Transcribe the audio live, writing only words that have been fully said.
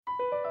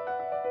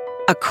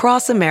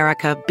Across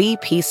America,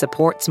 BP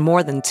supports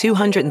more than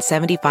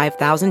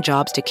 275,000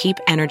 jobs to keep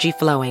energy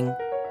flowing.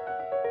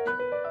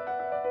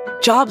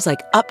 Jobs like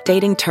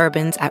updating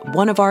turbines at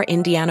one of our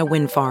Indiana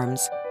wind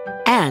farms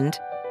and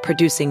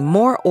producing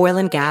more oil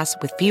and gas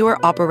with fewer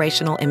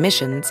operational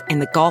emissions in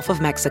the Gulf of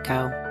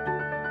Mexico.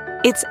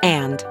 It's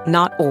and,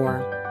 not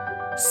or.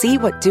 See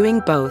what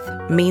doing both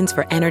means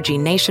for energy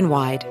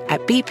nationwide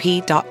at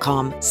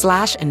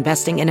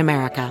bp.com/investing in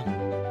America.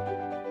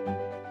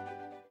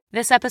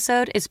 This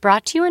episode is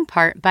brought to you in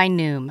part by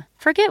Noom.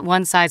 Forget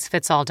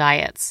one-size-fits-all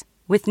diets.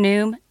 With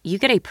Noom, you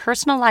get a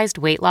personalized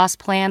weight loss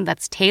plan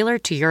that's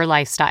tailored to your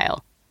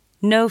lifestyle.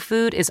 No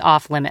food is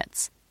off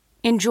limits.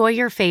 Enjoy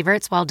your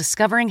favorites while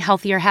discovering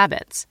healthier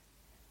habits.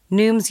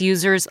 Noom's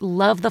users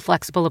love the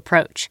flexible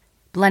approach,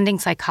 blending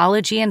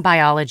psychology and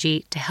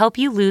biology to help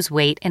you lose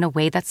weight in a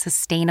way that's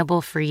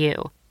sustainable for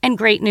you. And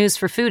great news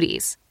for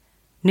foodies.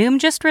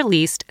 Noom just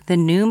released the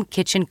Noom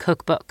Kitchen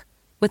Cookbook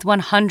with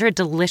 100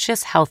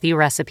 delicious, healthy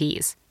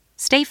recipes.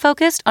 Stay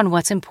focused on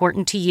what's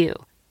important to you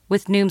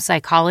with Noom's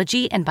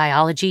psychology and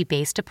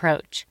biology-based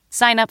approach.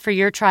 Sign up for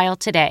your trial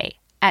today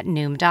at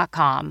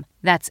Noom.com.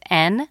 That's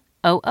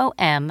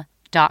NOOM.com.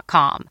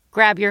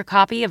 Grab your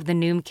copy of the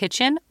Noom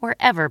Kitchen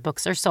wherever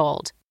books are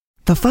sold.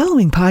 The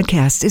following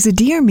podcast is a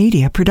Dear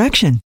Media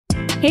production.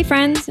 Hey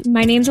friends,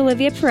 my name's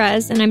Olivia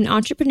Perez, and I'm an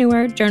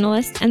entrepreneur,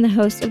 journalist, and the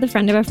host of the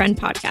Friend of a Friend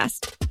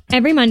podcast.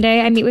 Every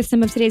Monday, I meet with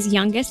some of today's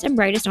youngest and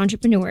brightest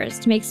entrepreneurs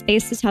to make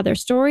space to tell their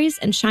stories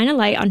and shine a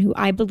light on who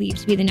I believe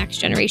to be the next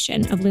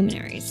generation of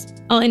luminaries.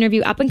 I'll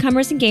interview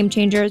up-and-comers and game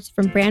changers,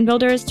 from brand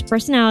builders to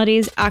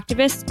personalities,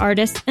 activists,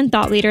 artists, and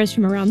thought leaders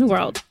from around the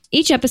world.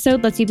 Each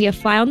episode lets you be a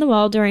fly on the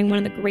wall during one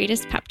of the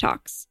greatest pep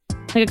talks,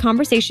 like a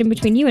conversation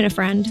between you and a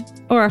friend,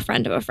 or a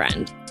friend of a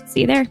friend.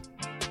 See you there.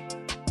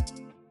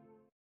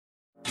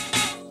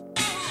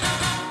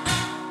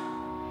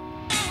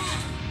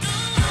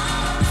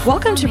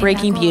 Welcome to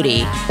Breaking Beauty,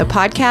 the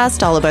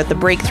podcast all about the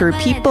breakthrough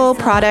people,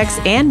 products,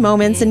 and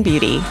moments in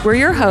beauty. We're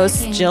your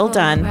hosts, Jill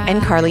Dunn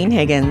and Carlene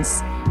Higgins.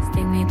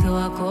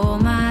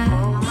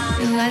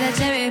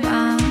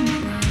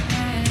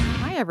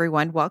 Hi,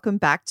 everyone. Welcome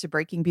back to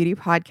Breaking Beauty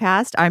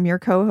podcast. I'm your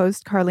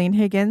co-host, Carlene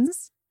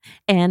Higgins.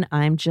 And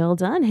I'm Jill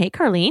Dunn. Hey,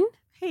 Carlene.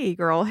 Hey,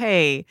 girl.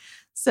 Hey.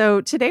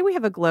 So today we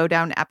have a glow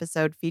down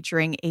episode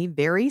featuring a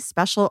very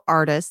special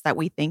artist that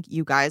we think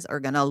you guys are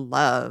going to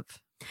love.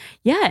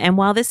 Yeah, and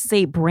while this is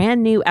a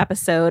brand new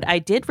episode, I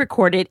did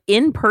record it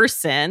in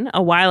person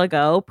a while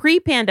ago,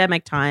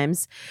 pre-pandemic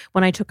times,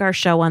 when I took our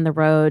show on the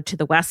road to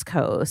the West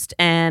Coast.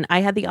 And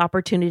I had the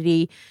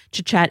opportunity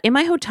to chat in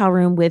my hotel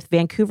room with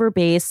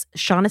Vancouver-based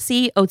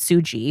Shaughnessy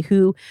Otsuji,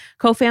 who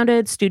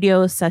co-founded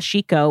Studio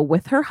Sashiko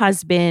with her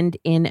husband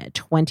in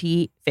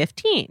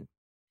 2015.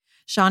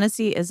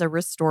 Shaughnessy is a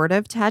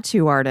restorative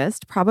tattoo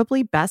artist,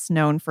 probably best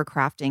known for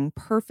crafting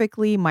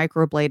perfectly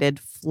microbladed,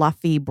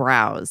 fluffy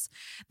brows.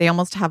 They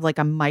almost have like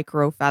a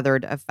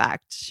micro-feathered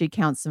effect. She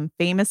counts some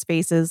famous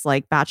faces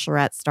like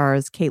Bachelorette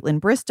stars Caitlin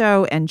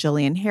Bristow and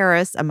Jillian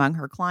Harris among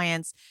her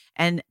clients,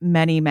 and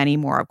many, many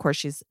more. Of course,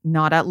 she's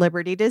not at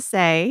liberty to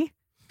say.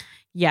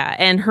 Yeah,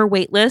 and her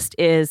wait list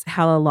is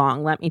hella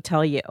long, let me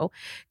tell you.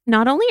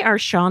 Not only are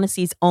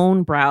Shaughnessy's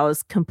own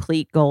brows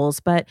complete goals,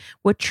 but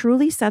what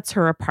truly sets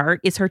her apart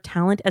is her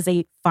talent as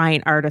a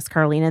fine artist,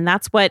 Carlene. And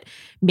that's what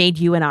made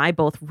you and I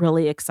both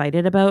really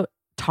excited about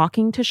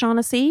talking to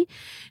Shaughnessy.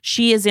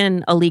 She is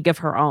in a league of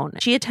her own.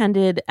 She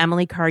attended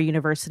Emily Carr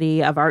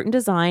University of Art and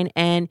Design,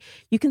 and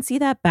you can see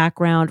that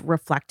background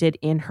reflected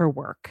in her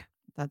work.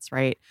 That's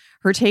right.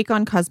 Her take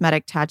on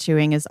cosmetic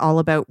tattooing is all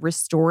about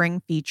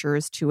restoring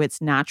features to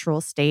its natural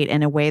state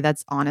in a way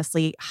that's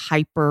honestly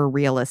hyper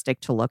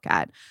realistic to look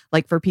at.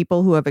 Like for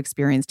people who have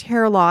experienced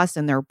hair loss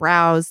in their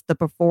brows, the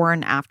before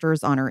and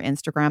afters on her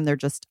Instagram, they're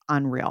just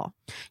unreal.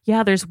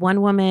 Yeah, there's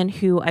one woman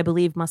who I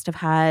believe must have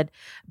had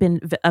been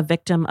a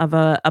victim of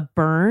a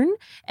burn,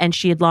 and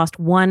she had lost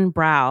one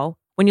brow.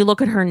 When you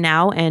look at her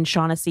now and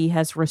Shaughnessy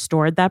has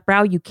restored that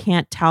brow, you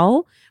can't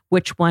tell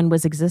which one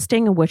was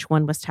existing and which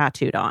one was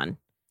tattooed on.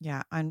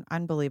 Yeah,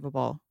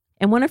 unbelievable.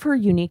 And one of her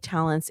unique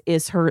talents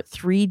is her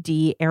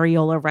 3D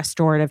areola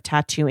restorative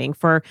tattooing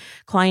for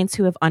clients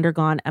who have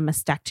undergone a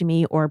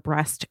mastectomy or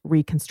breast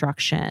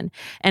reconstruction.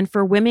 And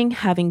for women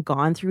having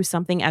gone through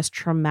something as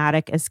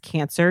traumatic as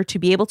cancer, to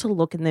be able to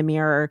look in the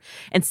mirror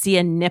and see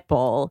a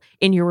nipple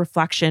in your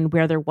reflection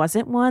where there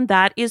wasn't one,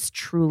 that is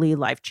truly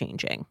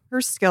life-changing.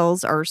 Her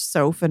skills are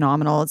so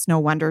phenomenal. It's no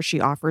wonder she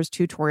offers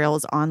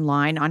tutorials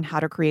online on how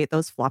to create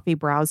those fluffy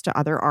brows to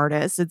other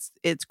artists.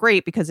 It's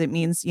great because it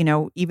means, you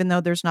know, even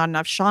though there's not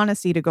enough Shaughnessy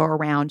to go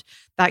around,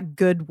 that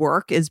good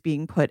work is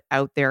being put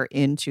out there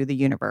into the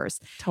universe.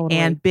 Totally.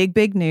 And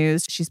big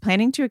news, she's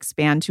planning to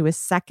expand to a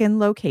second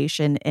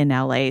location in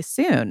LA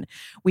soon.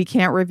 We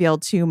can't reveal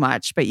too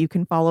much, but you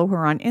can follow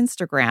her on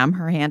Instagram.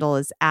 Her handle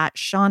is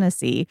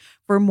 @Shaughnessy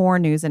for more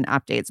news and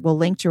updates. We'll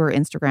link to her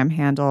Instagram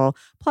handle,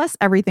 plus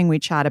everything we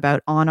chat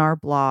about on our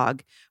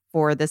blog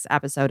for this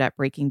episode at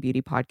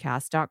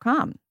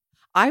breakingbeautypodcast.com.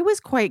 I was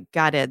quite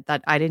gutted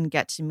that I didn't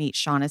get to meet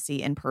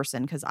Shaughnessy in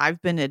person because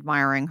I've been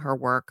admiring her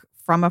work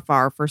from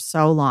afar for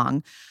so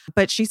long.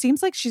 But she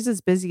seems like she's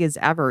as busy as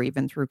ever,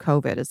 even through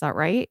COVID. Is that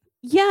right?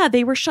 Yeah,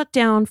 they were shut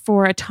down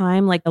for a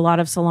time, like a lot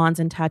of salons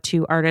and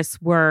tattoo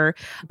artists were,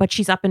 but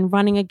she's up and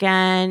running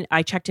again.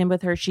 I checked in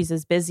with her. She's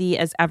as busy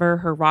as ever.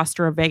 Her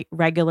roster of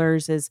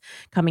regulars is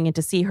coming in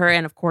to see her.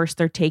 And of course,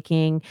 they're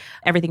taking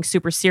everything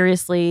super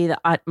seriously, the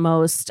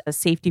utmost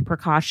safety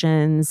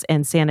precautions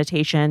and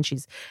sanitation.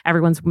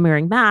 Everyone's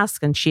wearing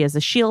masks and she has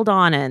a shield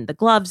on and the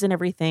gloves and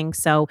everything.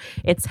 So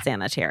it's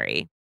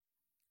sanitary.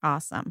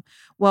 Awesome.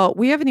 Well,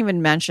 we haven't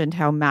even mentioned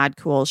how mad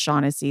cool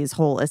Shaughnessy's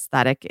whole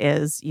aesthetic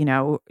is. You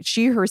know,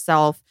 she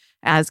herself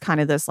has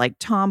kind of this like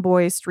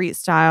tomboy street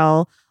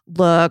style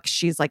look.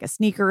 She's like a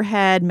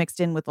sneakerhead mixed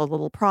in with a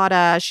little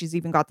Prada. She's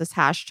even got this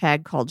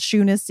hashtag called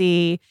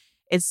Shaughnessy.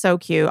 It's so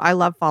cute. I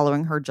love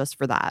following her just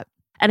for that.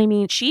 And I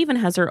mean, she even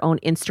has her own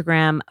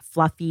Instagram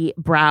fluffy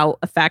brow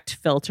effect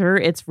filter.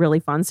 It's really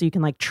fun. So you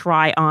can like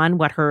try on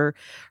what her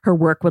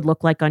work would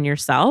look like on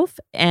yourself.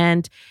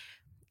 And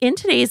in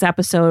today's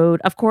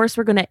episode, of course,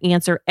 we're going to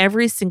answer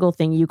every single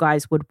thing you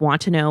guys would want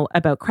to know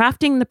about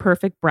crafting the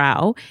perfect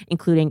brow,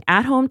 including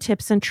at-home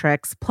tips and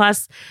tricks,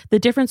 plus the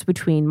difference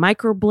between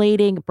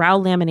microblading, brow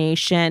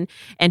lamination,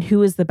 and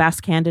who is the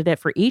best candidate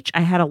for each.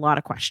 I had a lot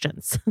of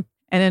questions.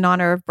 And in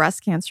honor of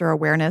Breast Cancer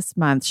Awareness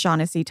Month,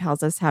 Shaughnessy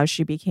tells us how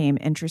she became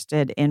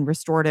interested in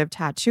restorative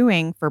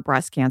tattooing for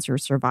breast cancer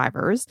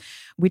survivors.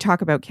 We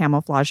talk about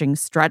camouflaging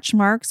stretch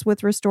marks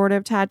with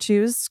restorative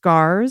tattoos,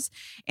 scars,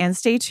 and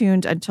stay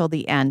tuned until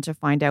the end to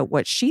find out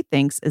what she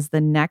thinks is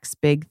the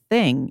next big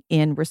thing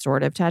in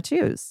restorative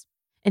tattoos.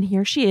 And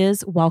here she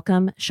is.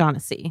 Welcome,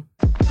 Shaughnessy.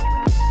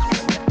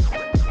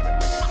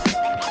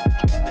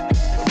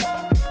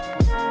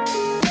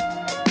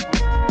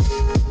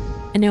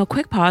 And now a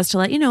quick pause to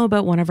let you know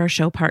about one of our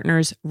show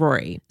partners,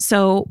 Rory.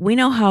 So we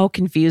know how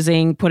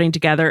confusing putting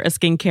together a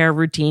skincare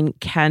routine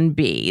can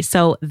be.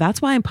 So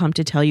that's why I'm pumped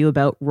to tell you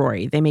about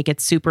Rory. They make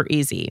it super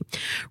easy.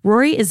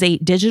 Rory is a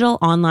digital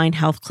online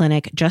health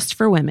clinic just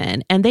for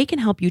women, and they can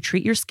help you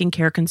treat your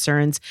skincare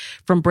concerns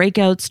from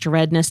breakouts to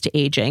redness to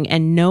aging,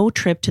 and no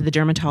trip to the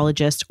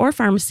dermatologist or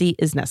pharmacy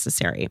is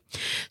necessary.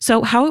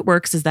 So how it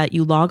works is that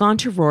you log on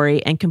to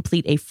Rory and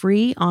complete a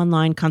free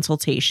online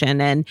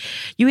consultation, and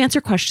you answer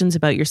questions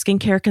about your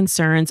skincare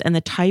concerns and the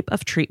type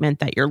of treatment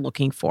that you're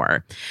looking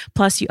for.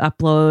 Plus, you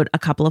upload a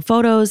couple of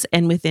photos,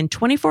 and within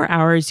 24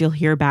 hours, you'll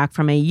hear back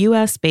from a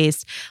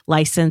US-based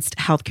licensed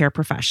healthcare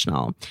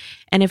professional.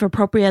 And if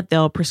appropriate,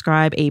 they'll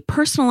prescribe a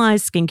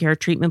personalized skincare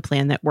treatment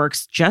plan that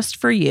works just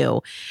for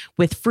you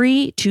with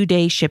free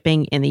 2-day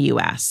shipping in the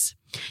US.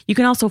 You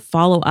can also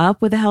follow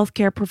up with a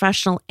healthcare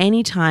professional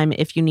anytime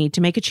if you need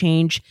to make a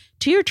change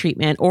to your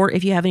treatment or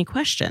if you have any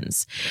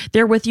questions.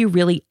 They're with you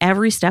really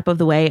every step of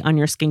the way on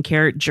your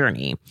skincare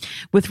journey.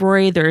 With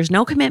Rory, there's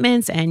no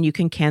commitments and you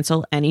can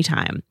cancel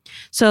anytime.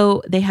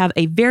 So they have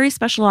a very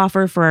special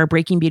offer for our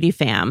Breaking Beauty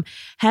fam.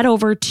 Head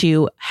over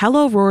to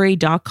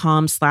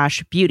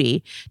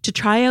hellorory.com/beauty to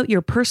try out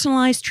your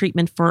personalized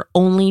treatment for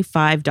only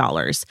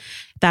 $5.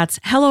 That's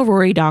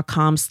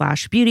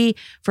hellorory.com/beauty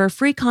for a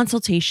free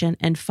consultation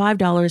and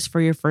 $5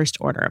 for your first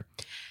order.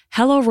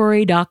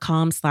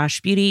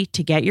 hellorory.com/beauty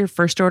to get your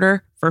first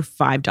order for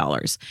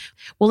 $5.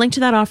 We'll link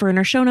to that offer in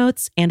our show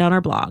notes and on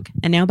our blog.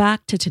 And now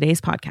back to today's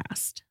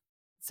podcast.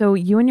 So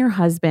you and your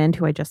husband,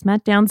 who I just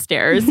met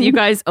downstairs, you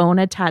guys own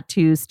a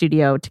tattoo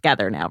studio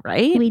together now,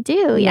 right? We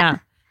do, yeah.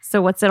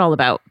 So what's it all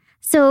about?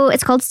 So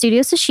it's called Studio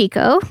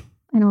Sashiko.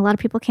 I know a lot of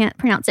people can't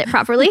pronounce it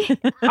properly.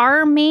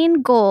 Our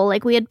main goal,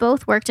 like we had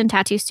both worked in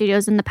tattoo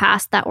studios in the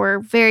past that were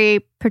very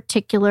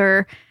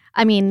particular.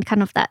 I mean,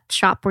 kind of that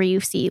shop where you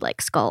see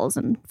like skulls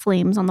and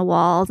flames on the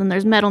walls and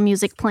there's metal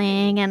music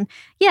playing. And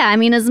yeah, I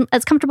mean,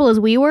 as comfortable as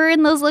we were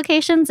in those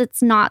locations,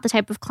 it's not the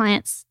type of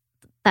clients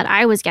that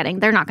I was getting.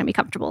 They're not going to be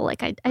comfortable.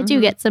 Like I do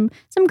get some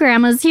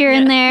grandmas here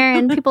and there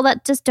and people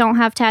that just don't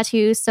have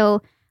tattoos.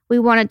 So we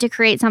wanted to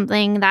create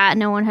something that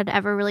no one had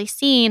ever really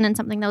seen and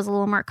something that was a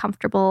little more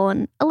comfortable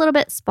and a little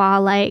bit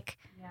spa-like,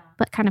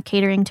 but kind of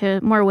catering to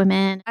more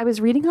women. I was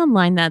reading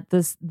online that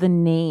the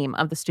name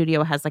of the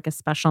studio has like a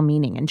special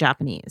meaning in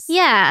Japanese.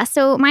 Yeah.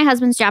 So my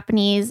husband's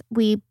Japanese.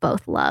 We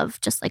both love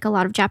just like a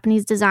lot of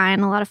Japanese design,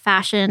 a lot of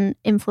fashion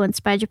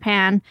influenced by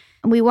Japan.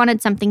 And we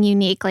wanted something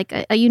unique, like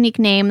a unique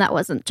name that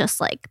wasn't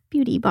just like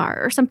beauty bar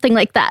or something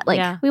like that.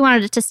 Like we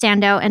wanted it to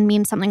stand out and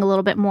mean something a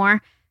little bit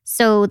more.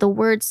 So the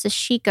word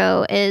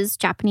sashiko is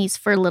Japanese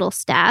for little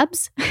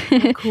stabs.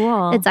 Oh,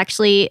 cool. It's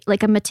actually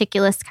like a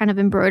meticulous kind of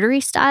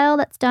embroidery style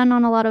that's done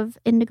on a lot of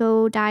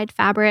indigo dyed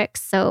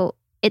fabrics. So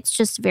it's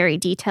just very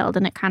detailed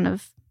and it kind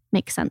of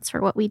makes sense for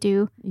what we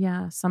do.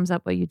 Yeah, sums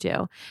up what you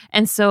do.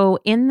 And so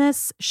in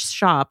this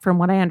shop, from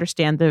what I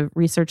understand, the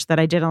research that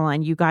I did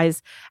online, you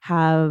guys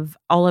have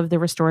all of the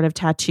restorative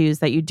tattoos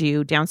that you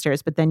do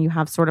downstairs, but then you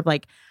have sort of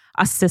like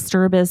a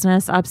sister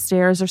business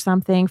upstairs or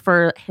something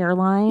for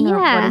hairline? Yeah. Or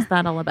what is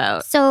that all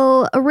about?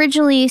 So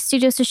originally,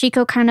 Studio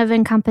Sashiko kind of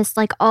encompassed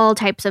like all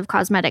types of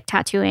cosmetic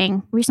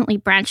tattooing. Recently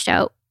branched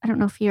out I don't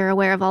know if you're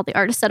aware of all the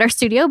artists at our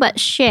studio, but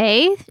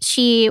Shay,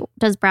 she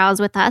does brows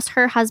with us.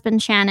 Her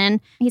husband, Shannon,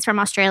 he's from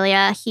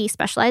Australia. He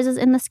specializes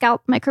in the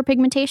scalp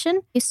micropigmentation.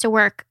 He used to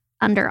work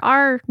under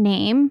our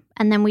name,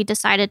 and then we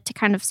decided to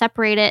kind of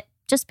separate it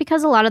just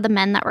because a lot of the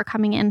men that were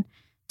coming in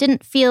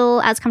didn't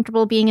feel as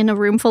comfortable being in a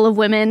room full of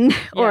women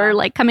or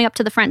like coming up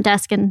to the front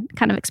desk and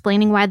kind of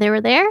explaining why they were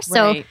there.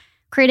 So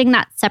creating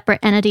that separate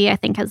entity, I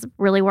think, has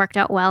really worked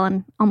out well,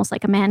 and almost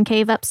like a man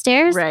cave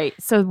upstairs. Right.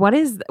 So what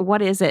is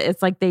it?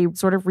 It's like they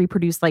sort of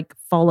reproduce like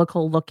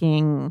follicle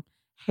looking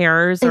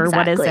hairs, or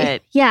what is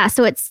it? Yeah.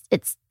 So it's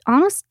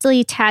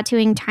honestly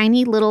tattooing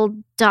tiny little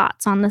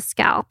dots on the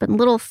scalp and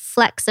little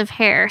flecks of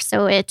hair.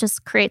 So it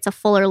just creates a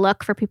fuller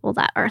look for people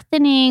that are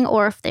thinning,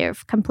 or if they're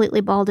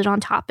completely balded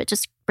on top, it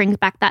just brings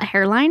back that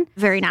hairline.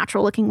 Very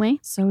natural looking way.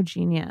 So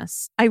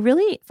genius. I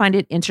really find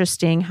it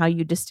interesting how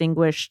you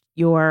distinguish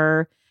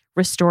your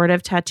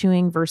restorative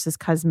tattooing versus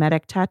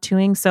cosmetic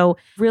tattooing. So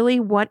really,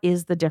 what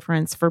is the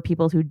difference for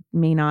people who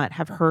may not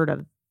have heard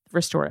of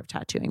restorative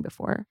tattooing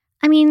before?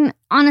 I mean,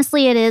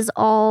 honestly, it is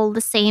all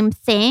the same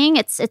thing.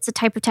 It's a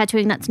type of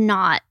tattooing that's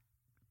not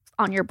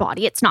on your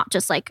body. It's not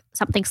just like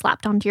something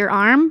slapped onto your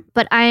arm.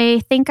 But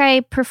I think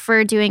I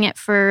prefer doing it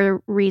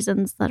for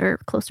reasons that are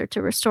closer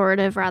to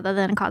restorative rather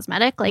than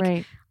cosmetic.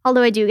 Like,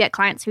 although I do get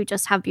clients who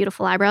just have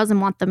beautiful eyebrows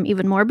and want them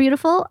even more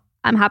beautiful,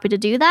 I'm happy to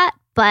do that.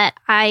 But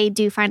I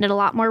do find it a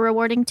lot more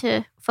rewarding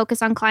to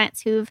focus on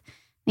clients who've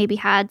maybe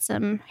had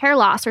some hair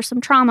loss or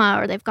some trauma,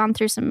 or they've gone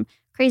through some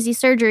crazy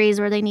surgeries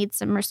where they need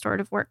some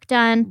restorative work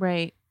done.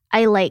 Right.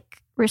 I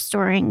like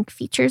restoring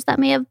features that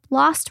may have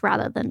lost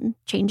rather than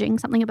changing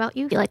something about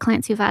you. I like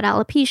clients who've had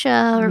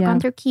alopecia or gone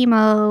through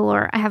chemo,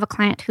 or I have a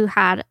client who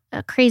had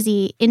a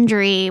crazy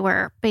injury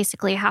where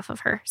basically half of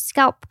her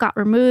scalp got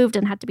removed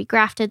and had to be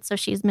grafted. So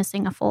she's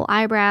missing a full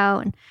eyebrow,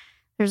 and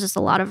there's just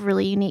a lot of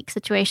really unique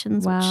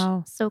situations, which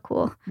is so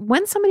cool.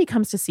 When somebody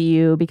comes to see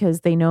you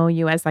because they know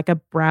you as like a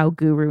brow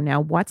guru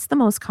now, what's the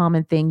most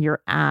common thing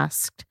you're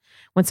asked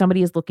when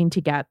somebody is looking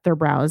to get their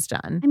brows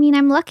done? I mean,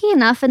 I'm lucky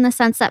enough in the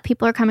sense that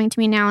people are coming to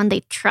me now and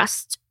they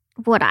trust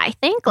what I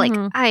think. Like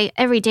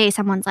every day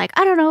someone's like,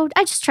 I don't know,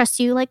 I just trust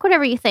you. Like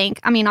whatever you think.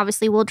 I mean,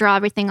 obviously we'll draw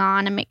everything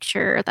on and make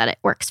sure that it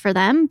works for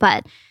them,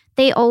 but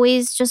they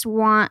always just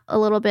want a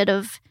little bit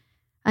of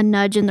a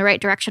nudge in the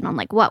right direction on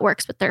like what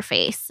works with their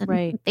face.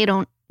 And they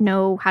don't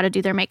know how to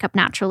do their makeup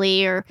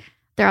naturally, or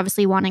they're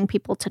obviously wanting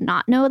people to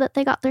not know that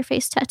they got their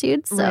face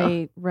tattooed.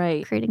 So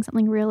creating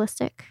something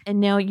realistic. And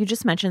now you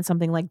just mentioned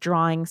something like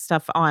drawing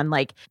stuff on,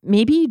 like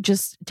maybe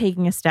just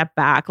taking a step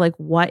back. Like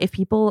what if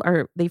people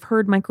they've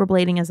heard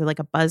microblading as like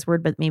a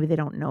buzzword, but maybe they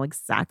don't know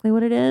exactly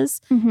what it is.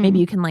 Maybe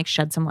you can like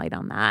shed some light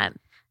on that.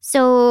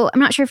 So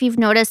I'm not sure if you've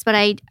noticed, but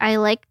I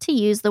like to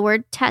use the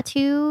word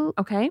tattoo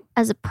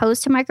as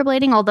opposed to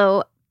microblading,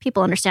 although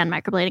people understand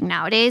microblading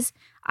nowadays.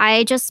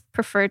 I just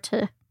prefer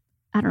to,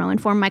 I don't know,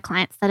 inform my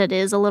clients that it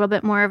is a little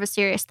bit more of a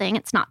serious thing.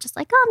 It's not just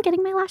like, oh, I'm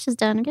getting my lashes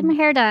done, I'm getting my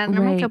hair done,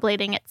 or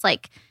microblading. It's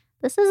like,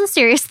 this is a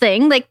serious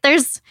thing. Like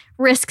there's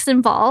risks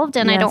involved,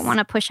 and I don't want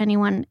to push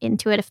anyone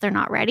into it if they're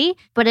not ready.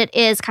 But it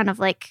is kind of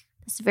like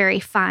this very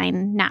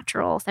fine,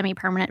 natural,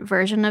 semi-permanent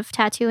version of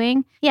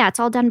tattooing. Yeah, it's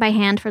all done by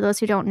hand for those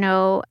who don't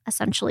know,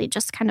 essentially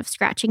just kind of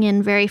scratching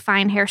in very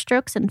fine hair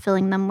strokes and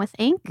filling them with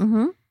ink.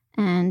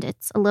 And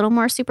it's a little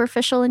more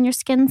superficial in your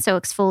skin, so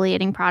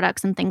exfoliating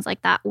products and things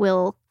like that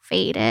will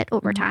fade it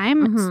over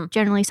time. It's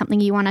generally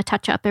something you want to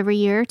touch up every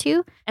year or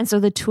two. And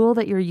so the tool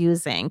that you're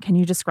using, can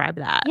you describe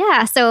that?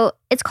 Yeah, so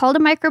it's called a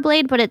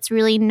microblade, but it's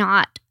really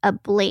not a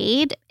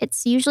blade.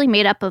 It's usually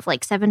made up of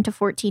like 7 to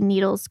 14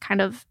 needles kind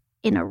of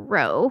in a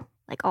row,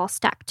 like all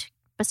stacked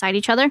beside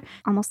each other,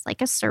 almost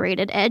like a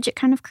serrated edge it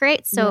kind of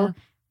creates. So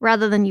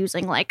rather than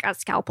using like a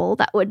scalpel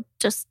that would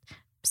just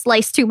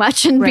slice too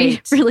much and be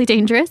really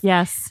dangerous.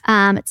 Yes.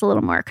 It's a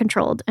little more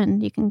controlled,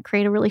 and you can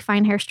create a really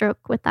fine hair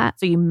stroke with that.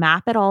 So you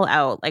map it all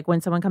out. Like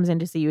when someone comes in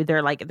to see you,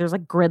 they're like, there's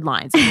like grid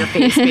lines in your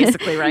face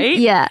basically, right?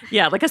 Yeah,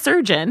 like a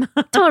surgeon.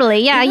 Totally.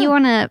 Yeah, you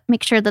want to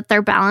make sure that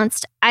they're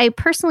balanced. I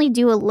personally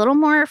do a little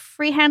more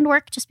freehand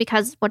work just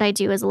because what I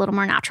do is a little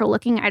more natural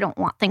looking. I don't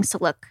want things to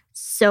look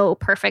so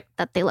perfect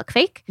that they look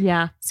fake.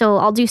 Yeah. So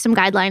I'll do some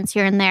guidelines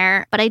here and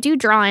there, but I do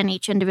draw in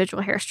each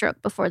individual hair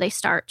stroke before they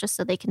start just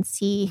so they can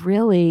see.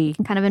 Really? You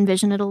can kind of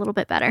envision it a little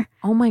bit better.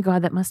 Oh my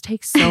God, that must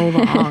take so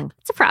long.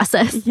 It's a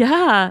process.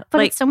 Yeah.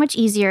 But it's so much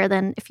easier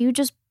than if you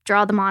just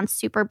draw them on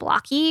super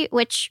blocky,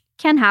 which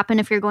can happen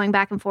if you're going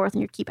back and forth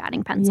and you keep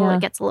adding pencil. It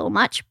gets a little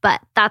much,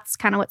 but that's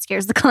kind of what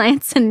scares the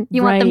clients, and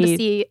you want them to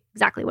see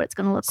exactly what it's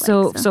going to look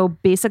like. So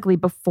basically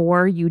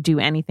before you do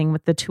anything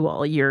with the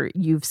tool,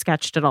 you've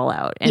sketched it all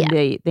out, and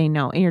they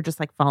know, and you're just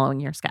like following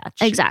your sketch.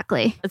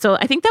 Exactly. So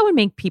I think that would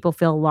make people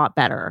feel a lot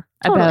better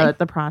about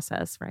the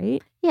process,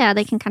 right? Yeah,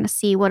 they can kind of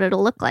see what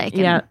it'll look like.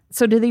 Yeah.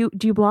 So do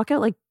you block out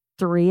like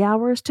 3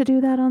 hours to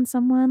do that on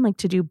someone, like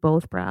to do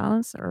both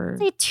brows? Or I'd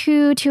say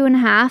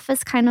 2.5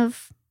 is kind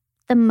of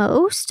the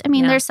most. I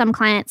mean, there's some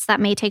clients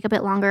that may take a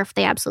bit longer if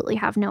they absolutely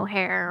have no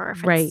hair, or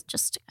if it's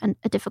just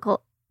a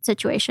difficult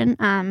situation.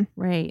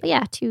 Right. But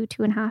yeah,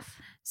 2.5.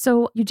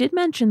 So you did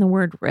mention the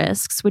word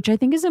risks, which I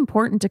think is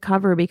important to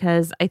cover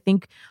because I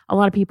think a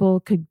lot of people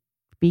could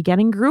be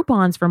getting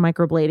Groupons for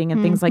microblading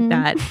and things like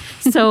that.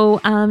 So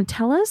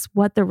tell us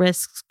what the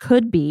risks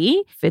could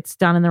be if it's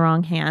done in the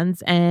wrong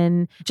hands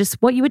and just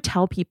what you would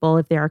tell people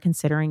if they are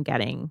considering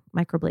getting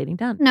microblading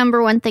done.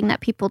 Number one thing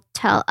that people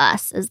tell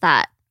us is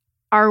that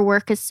our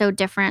work is so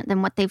different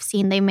than what they've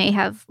seen. They may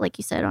have, like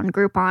you said, on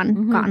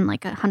Groupon, gotten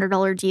like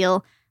 $100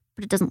 deal,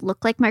 but it doesn't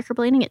look like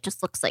microblading. It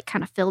just looks like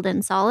kind of filled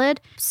in solid.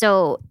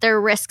 So there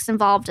are risks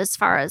involved as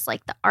far as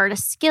like the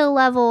artist skill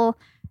level.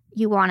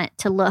 You want it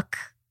to look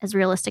as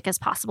realistic as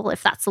possible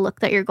if that's the look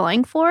that you're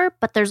going for.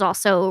 But there's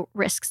also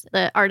risks.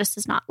 The artist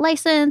is not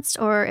licensed,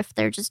 or if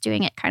they're just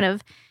doing it kind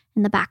of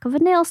in the back of a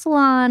nail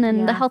salon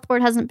and the health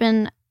board hasn't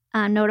been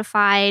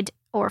notified,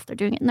 or if they're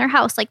doing it in their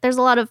house. Like there's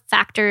a lot of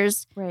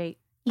factors. Right.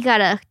 You got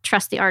to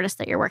trust the artist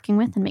that you're working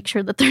with and make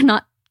sure that they're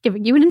not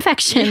giving you an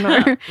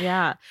infection.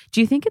 Yeah.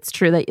 Do you think it's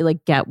true that you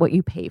like get what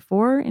you pay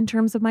for in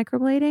terms of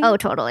microblading? Oh,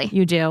 totally.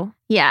 You do?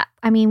 Yeah.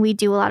 I mean, we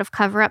do a lot of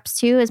cover-ups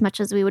too, as much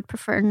as we would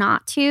prefer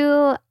not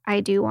to.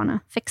 I do want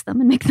to fix them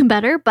and make them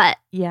better, but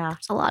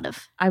there's a lot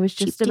of I was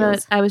just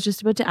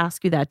about to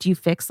ask you that. Do you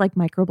fix like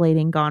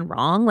microblading gone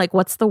wrong? Like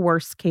what's the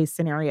worst case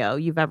scenario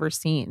you've ever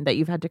seen that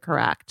you've had to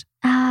correct?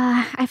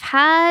 I've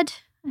had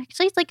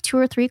actually it's like 2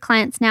 or 3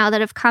 clients now that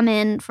have come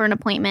in for an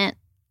appointment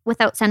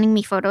without sending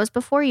me photos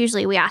before.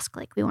 Usually we ask,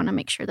 like, we want to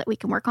make sure that we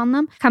can work on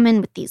them. Come in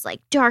with these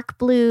like dark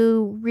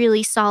blue,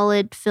 really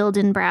solid filled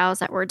in brows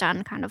that were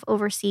done kind of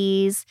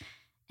overseas,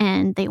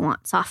 and they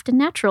want soft and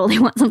natural. They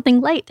want something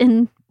light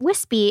and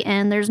wispy,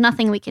 and there's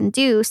nothing we can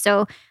do.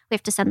 So we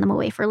have to send them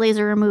away for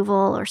laser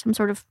removal or some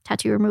sort of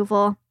tattoo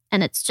removal.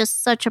 And it's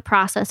just such a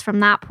process.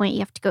 From that point, you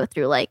have to go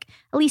through like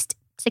at least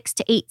 6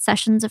 to 8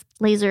 sessions of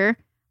laser,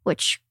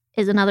 which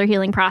is another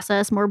healing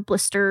process, more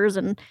blisters,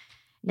 and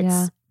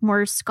it's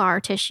more scar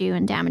tissue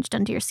and damage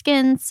done to your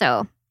skin.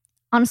 So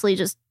honestly,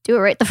 just do it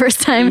right the first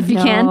time if you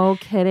can. No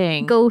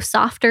kidding. Go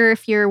softer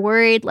if you're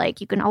worried.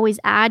 Like you can always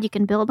add, you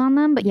can build on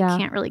them, but you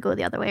can't really go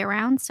the other way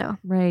around. So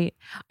right.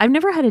 I've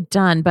never had it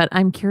done, but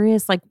I'm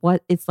curious like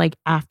what it's like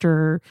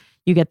after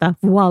you get the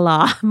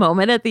voila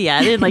moment at the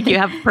end and like you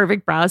have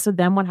perfect brows. So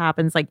then what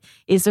happens? Like,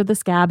 is there the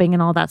scabbing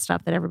and all that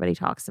stuff that everybody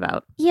talks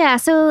about? Yeah.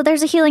 So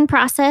there's a healing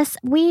process.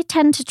 We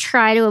tend to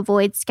try to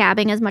avoid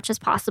scabbing as much as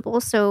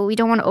possible. So we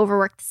don't want to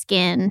overwork the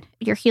skin.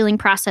 Your healing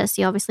process,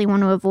 you obviously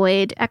want to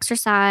avoid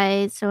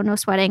exercise. So no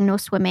sweating, no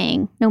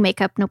swimming, no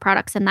makeup, no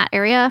products in that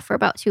area for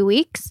about 2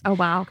 weeks. Oh,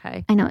 wow.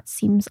 Okay. I know it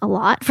seems a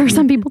lot for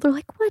some people. They're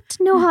like, what?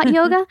 No hot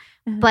yoga?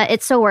 But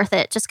it's so worth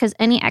it just because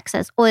any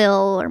excess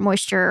oil or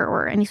moisture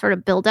or any sort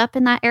of buildup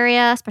in that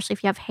area, especially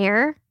if you have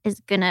hair, is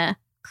going to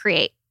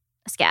create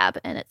a scab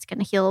and it's going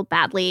to heal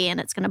badly and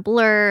it's going to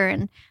blur.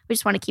 And we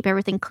just want to keep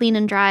everything clean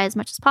and dry as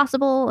much as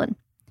possible. And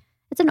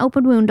it's an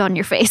open wound on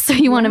your face. So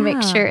you want to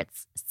make sure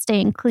it's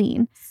staying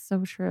clean.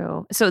 So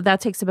true. So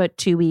that takes about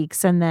 2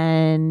 weeks and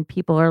then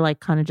people are like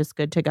kind of just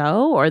good to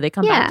go, or they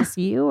come back to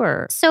see you,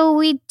 or? So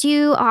we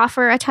do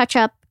offer a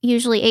touch-up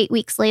usually 8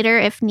 weeks later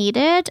if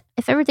needed.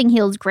 If everything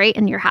heals great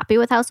and you're happy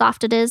with how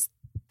soft it is,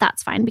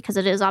 that's fine because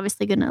it is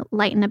obviously going to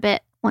lighten a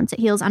bit once it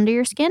heals under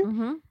your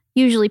skin.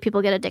 Usually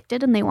people get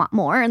addicted and they want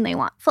more and they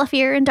want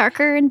fluffier and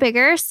darker and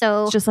bigger.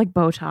 So it's just like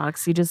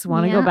Botox. You just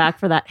want to go back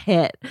for that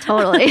hit.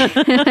 Totally.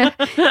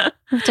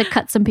 Have to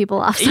cut some people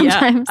off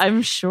sometimes. Yeah,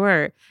 I'm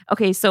sure.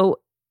 Okay, so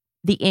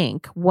the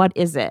ink, what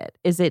is it?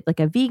 Is it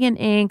like a vegan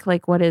ink?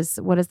 Like what is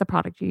the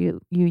product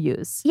you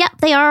use?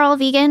 Yep, they are all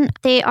vegan.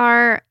 They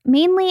are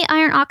mainly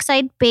iron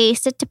oxide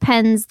based. It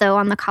depends though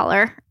on the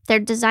color. They're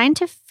designed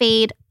to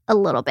fade a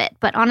little bit,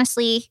 but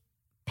honestly,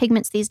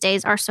 pigments these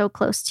days are so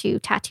close to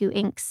tattoo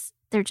inks.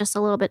 They're just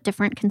a little bit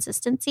different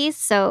consistencies.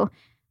 So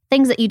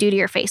things that you do to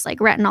your face, like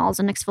retinols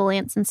and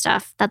exfoliants and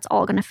stuff, that's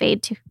all going to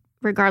fade to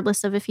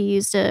regardless of if you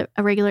used a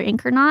regular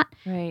ink or not.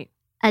 Right.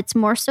 It's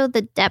more so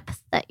the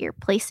depth that you're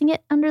placing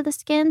it under the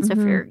skin. So if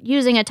you're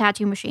using a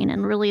tattoo machine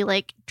and really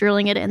like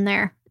drilling it in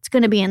there, it's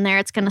going to be in there.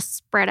 It's going to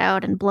spread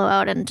out and blow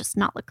out and just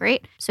not look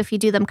great. So if you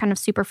do them kind of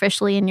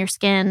superficially in your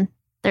skin,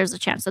 there's a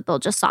chance that they'll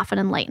just soften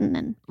and lighten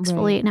and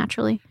exfoliate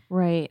naturally.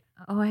 Right.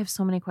 Oh, I have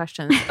so many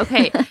questions.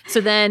 Okay.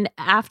 So then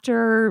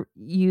after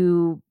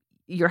you're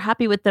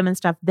happy with them and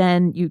stuff,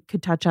 then you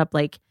could touch up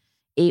like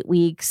 8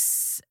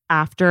 weeks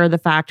after the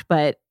fact,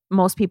 but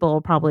most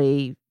people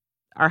probably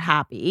are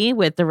happy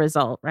with the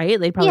result, right?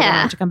 They probably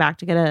want to come back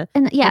to get a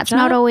it's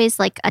not always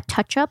like a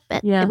touch up.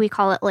 We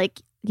call it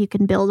like you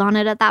can build on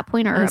it at that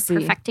point or a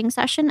perfecting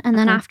session. And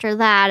then after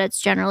that, it's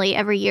generally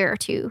every year or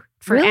two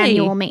for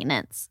annual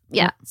maintenance.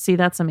 Yeah. See,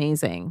 that's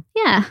amazing.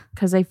 Yeah.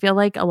 Because I feel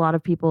like a lot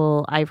of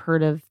people I've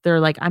heard of, they're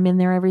like, I'm in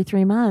there every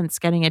 3 months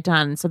getting it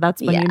done. So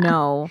that's when you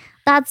know.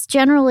 That's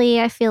generally,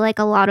 I feel like,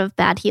 a lot of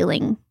bad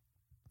healing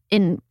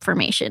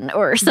information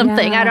or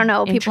something. I don't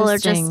know. People are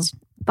just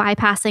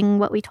bypassing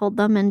what we told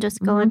them and just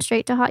going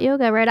straight to hot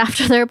yoga right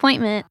after their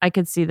appointment. I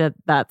could see that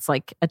that's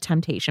like a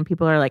temptation.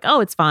 People are like,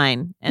 oh, it's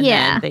fine. And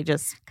then they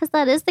just... Because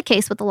that is the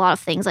case with a lot of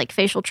things like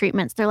facial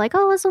treatments. They're like,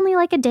 oh, it's only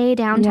like a day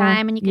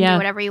downtime and you can do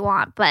whatever you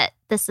want. But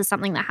this is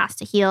something that has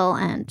to heal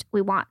and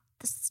we want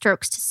the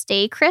strokes to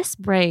stay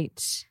crisp.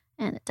 Right.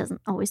 And it doesn't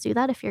always do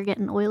that if you're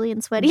getting oily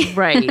and sweaty.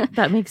 Right.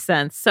 That makes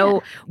sense.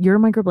 So your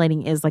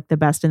microblading is like the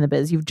best in the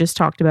biz. You've just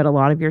talked about a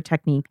lot of your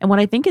technique. And what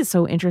I think is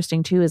so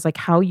interesting too is like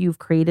how you've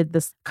created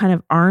this kind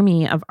of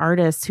army of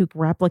artists who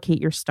replicate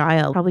your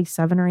style. Probably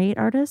 7 or 8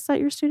 artists at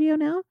your studio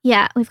now?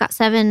 Yeah, we've got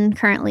 7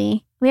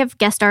 currently. We have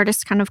guest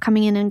artists kind of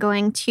coming in and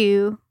going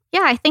to...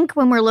 Yeah, I think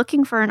when we're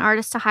looking for an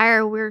artist to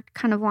hire, we're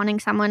kind of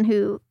wanting someone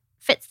who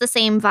fits the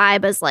same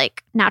vibe as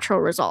like natural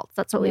results.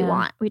 That's what we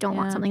want. We don't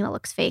want something that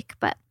looks fake,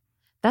 but...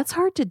 That's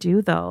hard to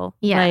do though.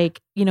 Yeah. Like,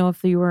 you know,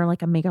 if you were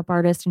like a makeup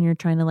artist and you're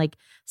trying to like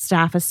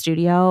staff a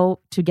studio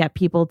to get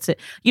people to,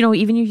 you know,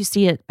 even if you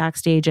see it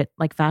backstage at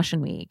like Fashion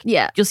Week.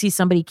 Yeah. You'll see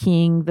somebody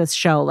keying this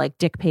show like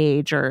Dick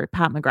Page or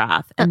Pat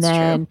McGrath. And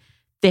then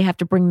they have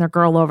to bring their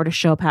girl over to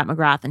show Pat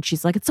McGrath and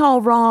she's like, it's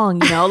all wrong,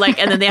 you know, like,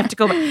 and then they have to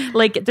go,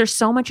 like, there's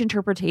so much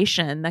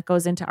interpretation that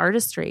goes into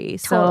artistry.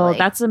 So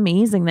that's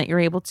amazing that you're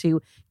able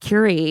to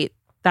curate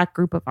that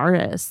group of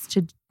artists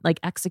to like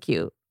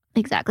execute.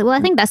 Exactly. Well, I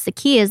think that's the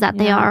key is that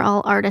they are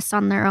all artists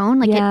on their own.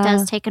 Like it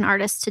does take an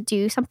artist to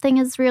do something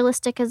as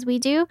realistic as we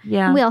do.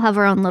 Yeah. And we all have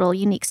our own little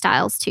unique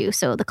styles too.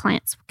 So the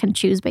clients can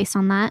choose based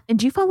on that. And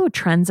do you follow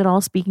trends at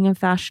all, speaking of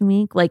Fashion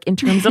Week? Like in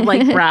terms of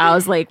like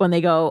brows, like when they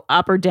go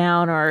up or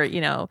down or, you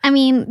know? I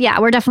mean,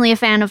 yeah, we're definitely a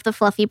fan of the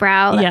fluffy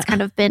brow. That's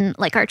kind of been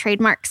like our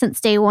trademark since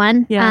day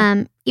one.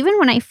 Yeah. Even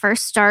when I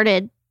first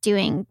started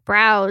doing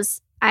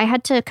brows, I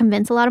had to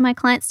convince a lot of my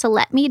clients to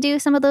let me do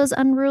some of those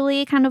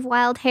unruly kind of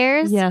wild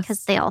hairs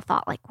because they all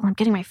thought like, well, I'm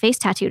getting my face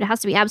tattooed. It has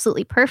to be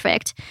absolutely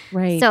perfect.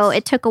 Right. So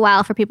it took a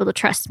while for people to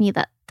trust me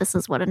that this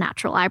is what a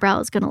natural eyebrow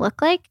is going to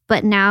look like.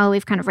 But now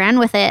we've kind of ran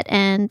with it.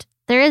 And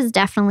there is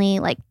definitely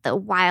like the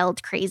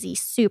wild, crazy,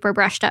 super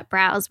brushed up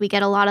brows. We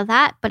get a lot of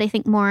that. But I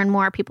think more and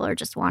more people are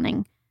just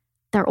wanting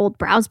their old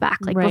brows back,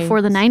 like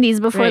before the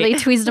 90s, before they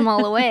tweezed them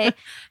all away.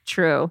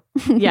 True.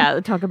 Yeah,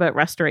 talk about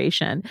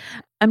restoration.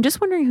 I'm just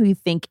wondering who you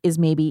think is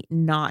maybe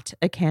not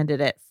a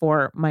candidate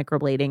for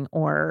microblading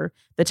or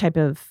the type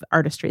of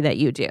artistry that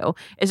you do.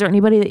 Is there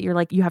anybody that you're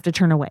like, you have to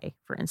turn away,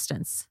 for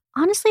instance?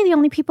 Honestly, the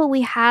only people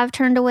we have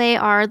turned away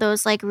are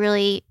those like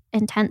really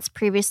intense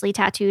previously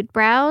tattooed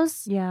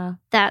brows. Yeah.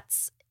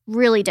 That's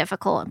really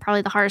difficult and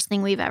probably the hardest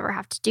thing we've ever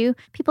have to do.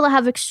 People that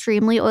have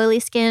extremely oily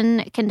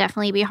skin, it can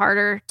definitely be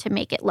harder to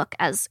make it look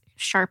as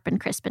sharp and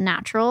crisp and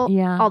natural.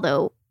 Yeah.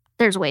 Although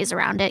there's ways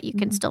around it. You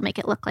can still make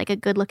it look like a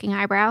good looking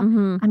eyebrow.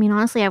 Mm-hmm. I mean,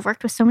 honestly, I've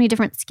worked with so many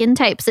different skin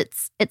types.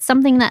 It's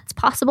something that's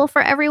possible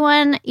for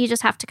everyone. You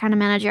just have to kind of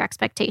manage your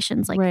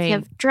expectations. Like if you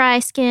have dry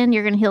skin,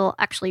 you're going to heal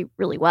actually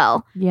really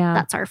well. Yeah.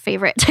 That's our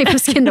favorite type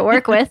of skin to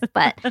work with.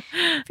 But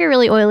if you're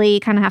really oily, you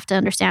kind of have to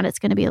understand it's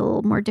going to be a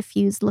little more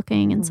diffused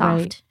looking and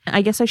soft.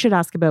 I guess I should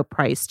ask about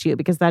price too,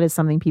 because that is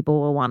something people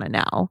will want to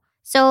know.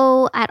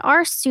 So at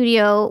our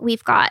studio,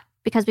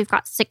 because we've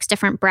got 6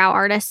 different brow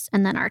artists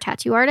and then our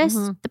tattoo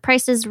artists, the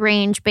prices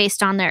range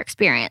based on their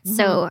experience.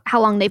 So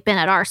how long they've been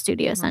at our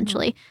studio,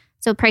 essentially.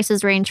 So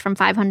prices range from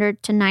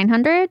 $500 to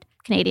 $900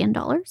 Canadian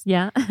dollars.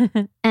 Yeah.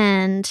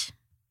 And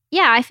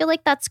yeah, I feel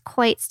like that's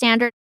quite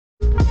standard.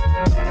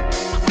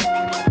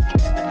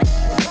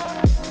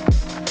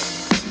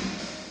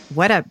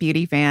 What up,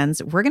 beauty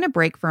fans? We're going to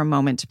break for a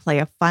moment to play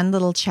a fun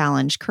little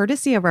challenge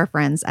courtesy of our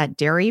friends at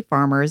Dairy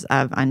Farmers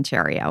of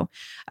Ontario.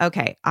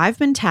 Okay, I've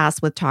been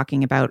tasked with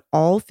talking about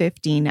all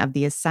 15 of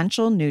the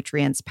essential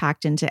nutrients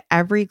packed into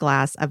every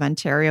glass of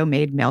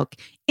Ontario-made milk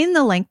in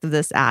the length of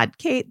this ad.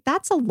 Kate,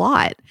 that's a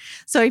lot.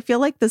 So I feel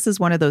like this is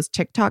one of those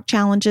TikTok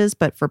challenges,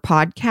 but for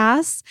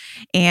podcasts.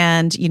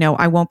 And, you know,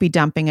 I won't be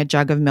dumping a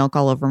jug of milk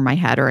all over my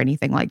head or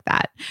anything like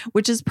that,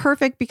 which is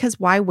perfect because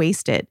why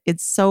waste it?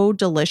 It's so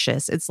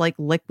delicious. It's like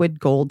liquid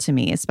gold to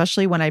me,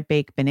 especially when I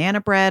bake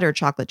banana bread or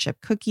chocolate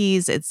chip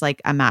cookies. It's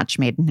like a match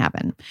made in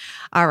heaven.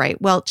 All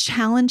right. Well,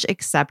 challenge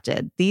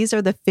accepted. These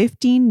are the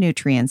 15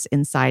 nutrients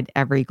inside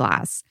every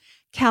glass.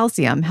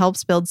 Calcium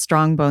helps build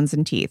strong bones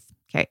and teeth.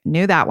 Okay,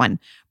 knew that one.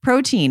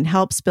 Protein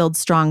helps build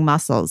strong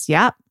muscles.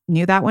 Yep,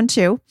 knew that one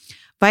too.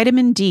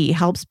 Vitamin D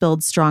helps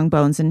build strong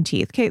bones and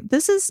teeth. Okay,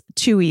 this is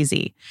too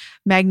easy.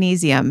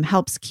 Magnesium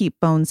helps keep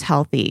bones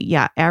healthy.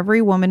 Yeah,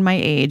 every woman my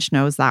age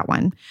knows that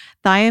one.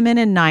 Thiamine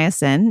and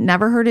niacin,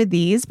 never heard of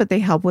these, but they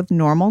help with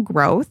normal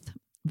growth.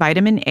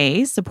 Vitamin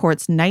A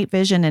supports night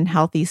vision and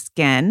healthy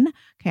skin.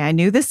 Okay, I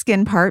knew the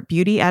skin part,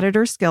 beauty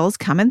editor skills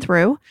coming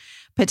through.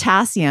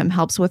 Potassium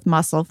helps with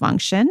muscle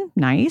function.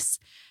 Nice.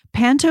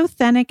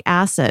 Pantothenic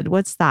acid,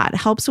 what's that?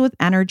 Helps with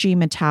energy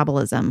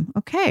metabolism.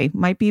 Okay,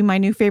 might be my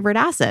new favorite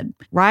acid.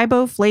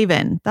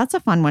 Riboflavin, that's a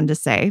fun one to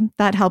say.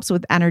 That helps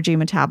with energy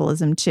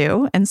metabolism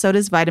too. And so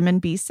does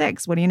vitamin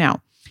B6. What do you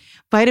know?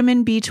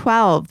 Vitamin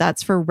B12,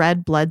 that's for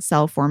red blood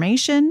cell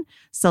formation.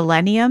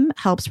 Selenium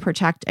helps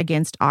protect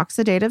against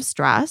oxidative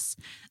stress.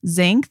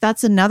 Zinc,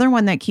 that's another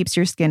one that keeps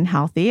your skin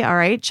healthy. All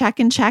right, check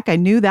and check. I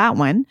knew that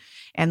one.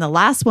 And the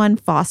last one,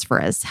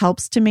 phosphorus,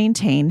 helps to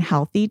maintain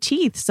healthy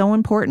teeth. So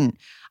important.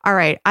 All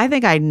right, I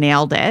think I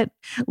nailed it.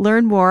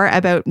 Learn more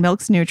about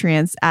milk's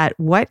nutrients at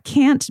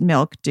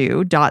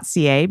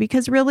whatcan'tmilkdo.ca,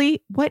 because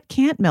really, what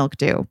can't milk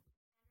do?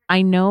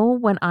 I know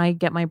when I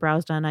get my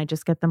brows done, I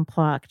just get them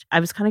plucked. I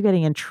was kind of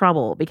getting in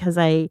trouble because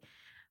I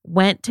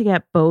went to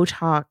get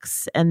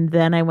Botox and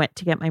then I went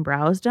to get my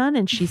brows done.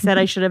 And she said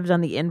I should have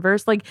done the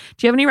inverse. Like, do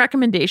you have any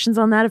recommendations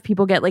on that? If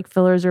people get like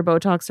fillers or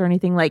Botox or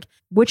anything, like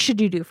which should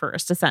you do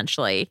first,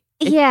 essentially?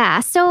 Yeah.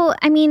 So,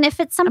 I mean, if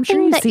it's I'm sure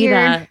something you that see you're...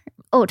 that.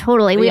 Oh,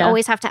 totally. We Yeah.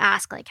 always have to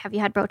ask, like, have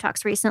you had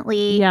Botox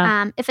recently?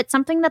 Yeah. If it's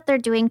something that they're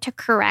doing to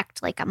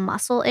correct like a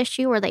muscle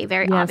issue where they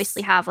very Yes.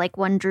 obviously have like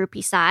one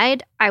droopy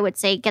side, I would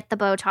say get the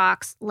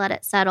Botox, let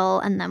it settle,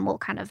 and then we'll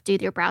kind of do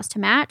your brows to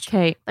match.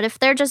 Okay. But if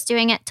they're just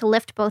doing it to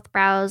lift both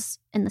brows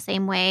in the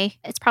same way,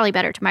 it's probably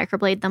better to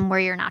microblade them where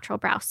your natural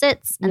brow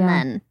sits and Yeah.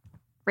 then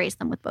raise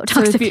them with Botox.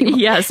 So if you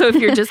want. so if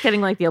you're just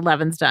getting like the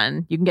 11s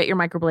done, you can get your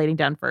microblading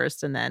done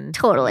first and then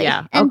Totally.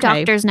 Yeah. And Okay.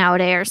 doctors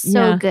nowadays are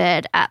so Yeah.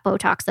 good at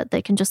Botox that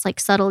they can just like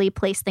subtly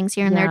place things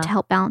here and there Yeah. to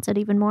help balance it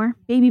even more.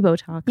 Baby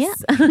Botox. Yeah.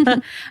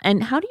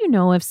 And how do you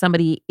know if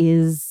somebody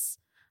is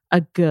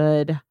a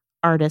good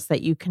artist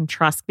that you can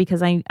trust?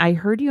 Because I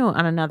heard you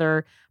on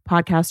another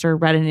podcast or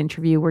read an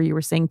interview where you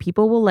were saying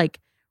people will like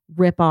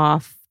rip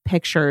off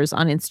pictures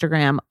on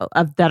Instagram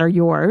of that are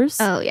yours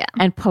Oh, yeah.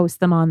 and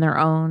post them on their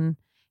own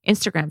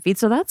Instagram feed.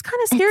 So that's kind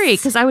of scary It's-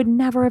 because I would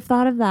never have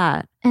thought of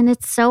that. And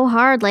it's so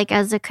hard, like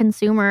as a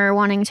consumer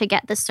wanting to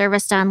get this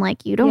service done,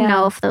 like you don't Yeah.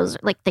 know if those,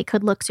 like they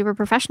could look super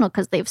professional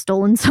because they've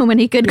stolen so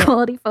many good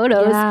quality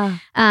photos.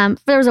 Yeah.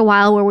 There was a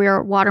while where we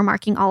were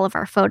watermarking all of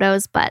our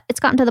photos, but it's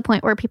gotten to the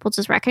point where people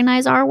just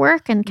recognize our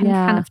work and can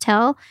Yeah. kind of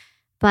tell.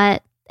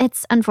 But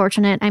it's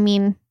unfortunate. I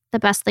mean, the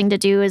best thing to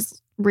do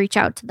is reach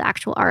out to the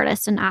actual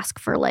artist and ask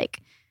for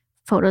like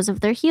photos of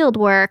their healed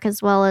work,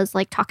 as well as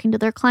like talking to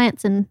their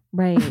clients and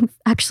Right.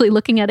 actually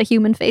looking at a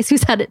human face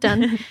who's had it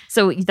done.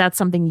 So that's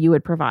something you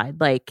would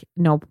provide, like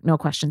no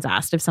questions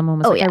asked if someone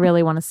was like, yeah. I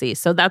really want to see.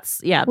 So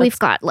that's We've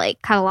got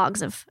like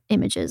catalogs of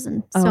images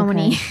and so Okay.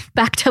 many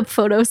backed up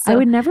photos. So. I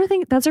would never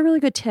think that's a really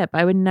good tip.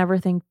 I would never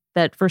think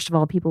that, first of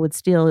all, people would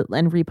steal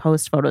and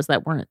repost photos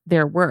that weren't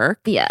their work.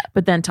 Yeah,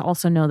 But then to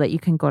also know that you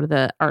can go to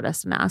the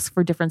artist and ask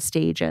for different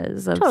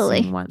stages of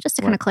totally. seeing what, Just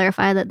to kind of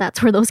clarify that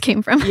that's where those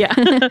came from.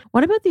 Yeah.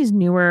 What about these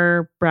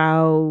newer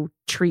brow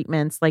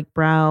treatments like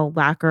brow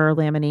lacquer,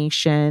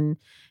 lamination?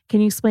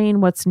 Can you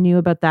explain what's new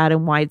about that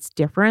and why it's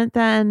different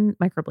than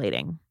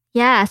microblading?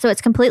 Yeah, so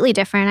it's completely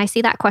different. I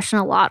see that question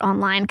a lot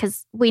online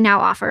because we now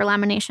offer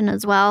lamination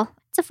as well.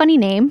 It's a funny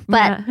name,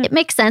 but Yeah. it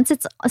makes sense.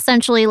 It's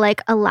essentially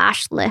like a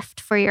lash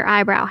lift for your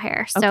eyebrow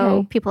hair. So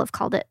Okay. people have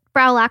called it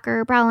brow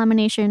lacquer, brow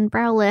lamination,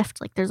 brow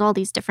lift. Like there's all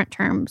these different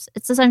terms.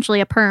 It's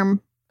essentially a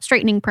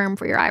straightening perm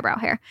for your eyebrow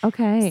hair.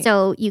 Okay.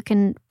 So you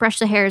can brush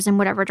the hairs in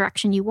whatever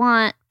direction you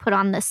want, put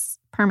on this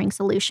perming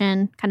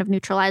solution, kind of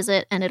neutralize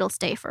it, and it'll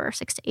stay for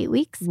 6 to 8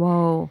 weeks.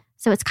 Whoa.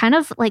 So it's kind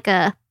of like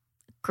a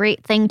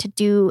great thing to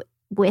do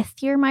with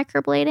your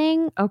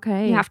microblading.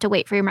 Okay. You have to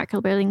wait for your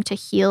microblading to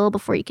heal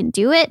before you can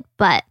do it.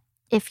 But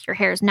if your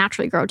hairs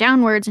naturally grow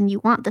downwards and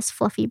you want this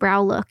fluffy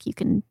brow look, you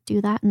can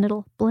do that and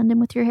it'll blend in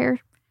with your hair.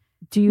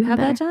 Do you have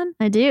better. that done?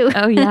 I do.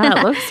 Oh, yeah.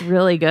 It looks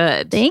really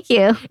good. Thank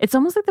you. It's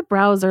almost like the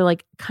brows are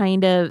like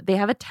they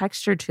have a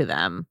texture to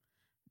them.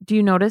 Do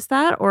you notice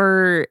that?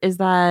 Or is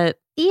that?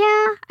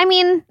 Yeah. I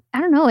mean, I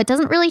don't know. It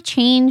doesn't really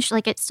change.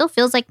 Like it still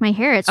feels like my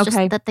hair. It's Okay.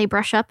 just that they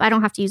brush up. I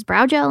don't have to use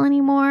brow gel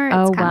anymore. It's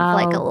Oh, kind of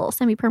like a wow. little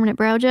semi-permanent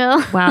brow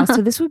gel. Wow.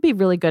 So this would be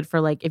really good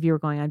for like if you were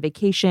going on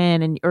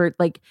vacation or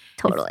like.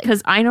 Totally.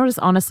 Because I notice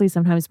honestly,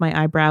 sometimes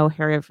my eyebrow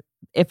hair,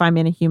 if I'm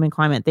in a humid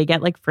climate, they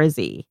get like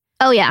frizzy.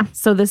 Oh, yeah.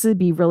 So this would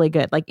be really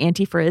good, like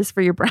anti-frizz for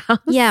your brows.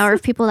 Yeah. Or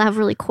if people that have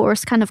really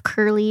coarse, kind of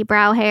curly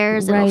brow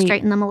hairs, it'll Right.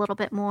 straighten them a little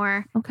bit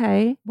more.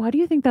 Okay. Why do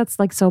you think that's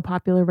like so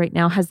popular right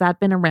now? Has that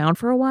been around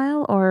for a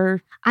while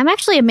or? I'm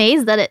actually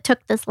amazed that it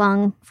took this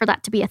long for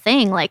that to be a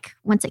thing. Like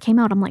once it came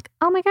out, I'm like,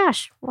 oh my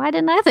gosh, why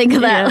didn't I think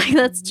of that? Yeah. Like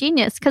that's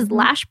genius because Mhm.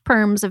 lash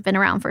perms have been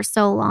around for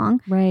so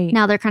long. Right.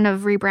 Now they're kind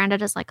of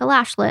rebranded as like a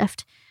lash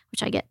lift,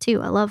 which I get too.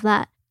 I love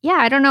that. Yeah,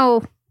 I don't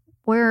know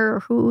where or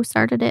who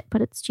started it,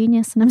 but it's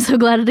genius and I'm so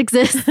glad it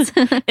exists.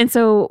 And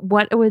so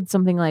what would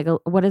something like,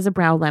 what does a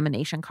brow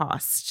lamination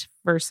cost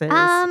versus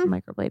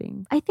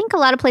microblading? I think a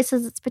lot of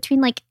places it's between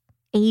like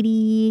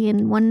 80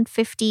 and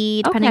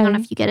 150, depending on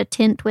Okay. if you get a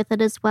tint with it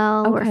as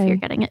well, or if Okay. you're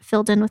getting it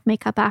filled in with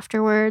makeup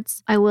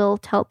afterwards. I will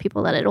tell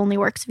people that it only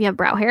works if you have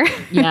brow hair.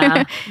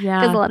 Yeah. Because a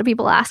Yeah. lot of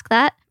people ask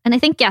that. And I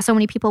think, so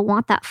many people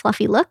want that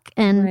fluffy look.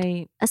 And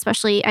Right.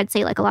 especially, I'd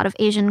say like a lot of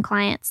Asian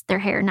clients, their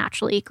hair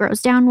naturally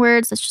grows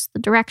downwards. That's just the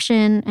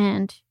direction.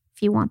 And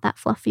if you want that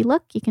fluffy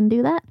look, you can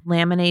do that.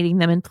 Laminating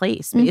them in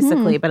place,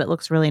 basically, but it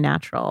looks really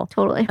natural.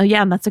 Totally. Oh,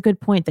 yeah. And that's a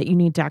good point that you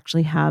need to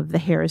actually have the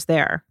hairs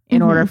there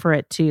in order for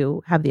it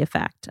to have the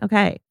effect.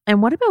 Okay.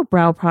 And what about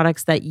brow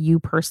products that you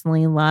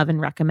personally love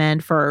and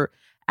recommend for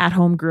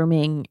at-home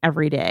grooming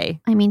every day?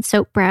 I mean,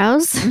 soap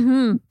brows,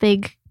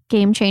 big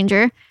game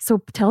changer.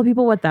 So tell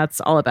people what that's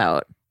all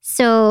about.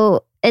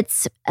 So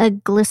it's a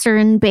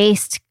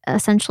glycerin-based,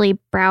 essentially,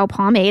 brow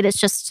pomade. It's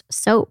just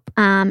soap.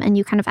 And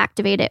you kind of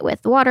activate it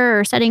with water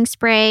or setting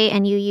spray,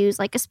 and you use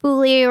like a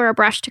spoolie or a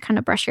brush to kind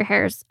of brush your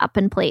hairs up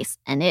in place.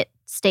 And it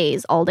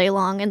stays all day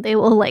long, and they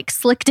will like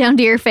slick down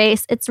to your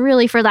face. It's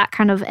really for that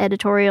kind of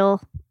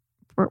editorial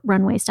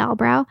runway style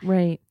brow,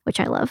 right? Which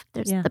I love.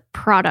 There's the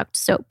product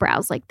soap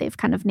brows, like they've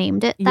kind of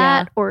named it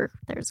that, or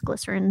there's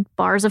glycerin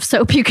bars of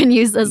soap you can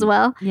use as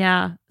well.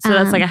 Yeah. So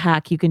that's like a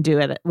hack. You can do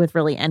it with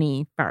really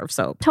any bar of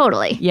soap.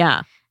 Totally. Yeah.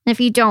 And if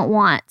you don't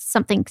want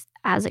something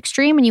as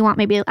extreme and you want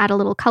maybe add a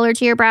little color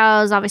to your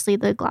brows, obviously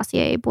the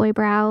Glossier Boy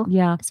Brow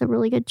is a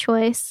really good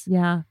choice.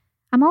 Yeah.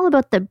 I'm all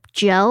about the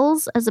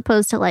gels as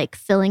opposed to like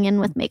filling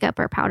in with makeup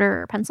or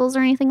powder or pencils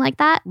or anything like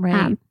that.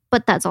 Right.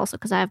 But that's also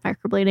because I have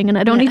microblading and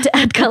I don't need to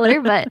add color.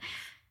 But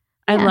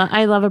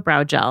I love a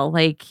brow gel.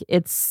 Like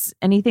it's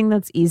anything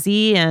that's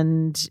easy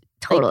and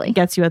totally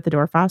gets you out the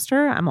door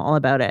faster. I'm all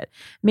about it.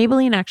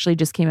 Maybelline actually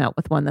just came out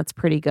with one that's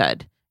pretty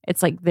good.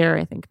 It's like their,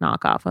 I think,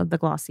 knockoff of the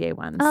Glossier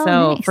one. Oh,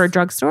 so nice. For a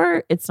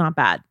drugstore, it's not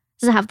bad.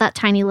 Does it have that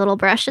tiny little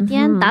brush at the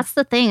end? That's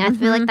the thing. I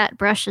feel like that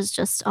brush is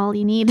just all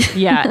you need.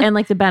 Yeah. And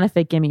like the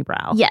Benefit Gimme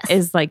Brow. Yes.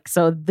 Is like,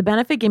 so the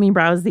Benefit Gimme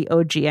Brow is the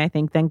OG, I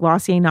think. Then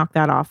Glossier knocked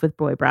that off with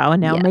Boy Brow.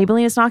 And now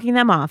Maybelline is knocking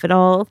them off.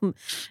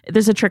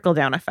 There's a trickle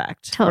down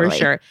effect. Totally. For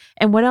sure.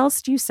 And what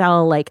else do you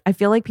sell? Like, I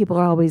feel like people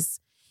are always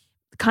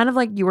kind of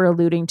like you were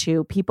alluding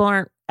to, people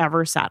aren't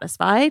ever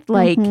satisfied.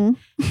 Like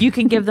you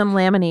can give them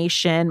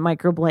lamination,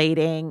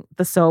 microblading,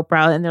 the soap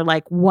brow, and they're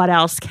like, what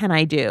else can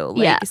I do?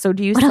 Like, so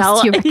do you what sell?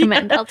 Else do you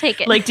recommend? I'll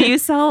take it. Like, do you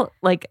sell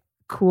like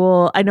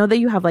cool? I know that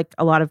you have like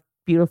a lot of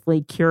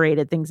beautifully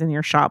curated things in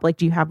your shop. Like,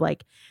 do you have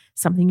like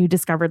something you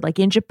discovered like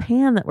in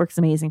Japan that works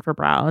amazing for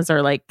brows,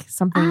 or like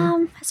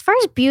something? As far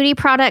as beauty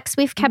products,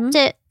 we've kept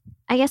it,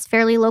 I guess,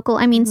 fairly local.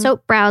 I mean,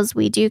 soap brows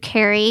we do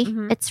carry.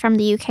 It's from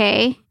the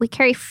UK. We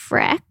carry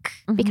Freck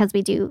because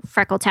we do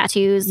freckle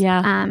tattoos.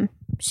 Yeah.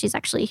 She's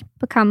actually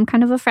become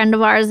kind of a friend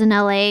of ours in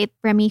LA,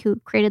 Remy, who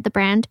created the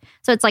brand.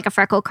 So it's like a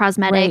freckle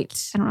cosmetic.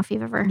 Right. I don't know if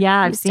you've ever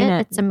I've used seen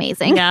it. It's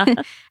amazing. Yeah.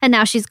 And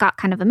now she's got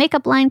kind of a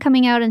makeup line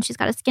coming out, and she's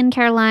got a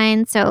skincare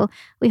line. So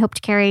we hope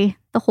to carry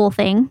the whole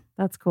thing.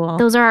 That's cool.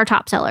 Those are our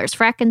top sellers.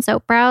 Freck and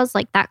soap brows,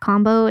 like that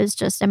combo is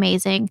just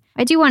amazing.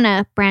 I do want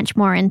to branch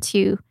more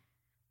into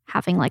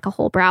having like a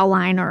whole brow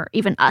line, or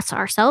even us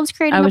ourselves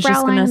creating a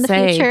brow line in the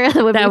future.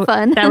 That would be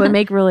fun. That would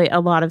make really a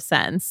lot of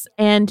sense.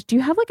 And do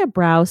you have like a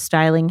brow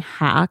styling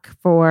hack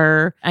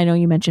for, I know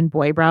you mentioned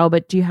Boy Brow,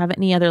 but do you have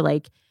any other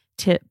like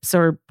tips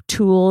or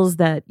tools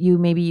that you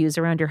maybe use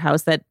around your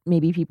house that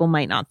maybe people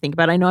might not think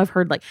about? I know I've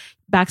heard like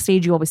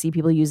backstage, you always see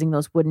people using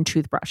those wooden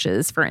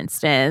toothbrushes, for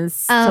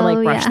instance, to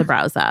like brush the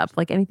brows up.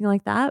 Like anything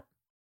like that?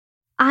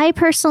 I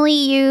personally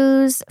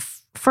use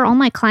for all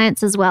my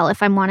clients as well.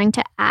 If I'm wanting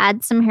to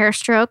add some hair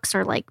strokes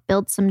or like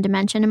build some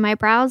dimension in my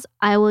brows,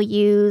 I will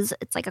use,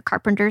 it's like a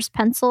carpenter's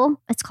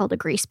pencil. It's called a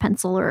grease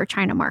pencil or a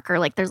China marker.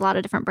 Like there's a lot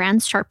of different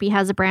brands. Sharpie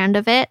has a brand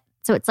of it.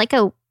 So it's like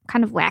a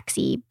kind of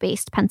waxy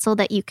based pencil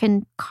that you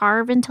can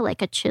carve into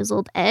like a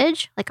chiseled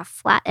edge, like a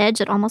flat edge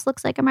that almost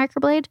looks like a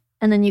microblade.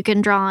 And then you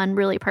can draw on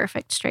really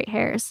perfect straight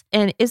hairs.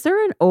 And is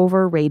there an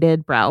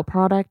overrated brow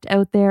product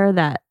out there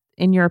that,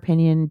 in your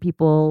opinion,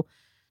 people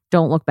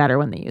don't look better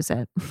when they use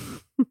it?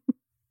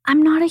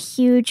 I'm not a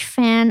huge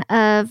fan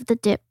of the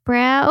dip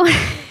brow.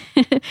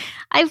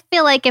 I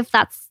feel like if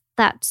that's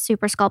that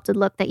super sculpted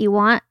look that you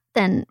want,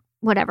 then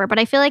whatever. But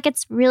I feel like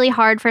it's really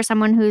hard for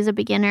someone who's a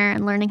beginner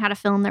and learning how to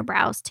fill in their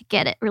brows to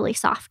get it really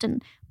soft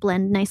and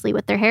blend nicely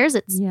with their hairs.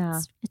 It's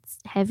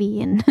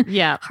heavy and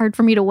hard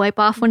for me to wipe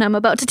off when I'm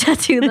about to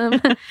tattoo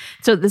them.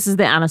 So this is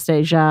the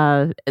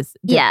Anastasia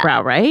dip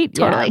brow, right?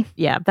 Totally.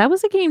 Yeah, that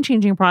was a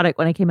game-changing product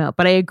when it came out.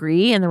 But I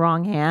agree, in the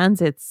wrong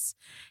hands, it's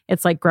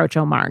like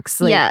Groucho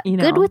Marx. Like, you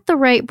know. Good with the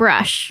right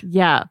brush.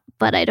 Yeah.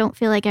 But I don't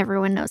feel like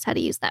everyone knows how to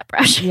use that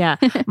brush. Yeah.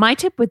 My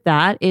tip with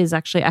that is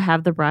actually I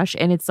have the brush,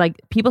 and it's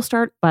like people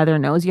start by their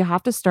nose. You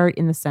have to start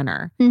in the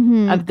center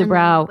of the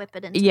brow. Whip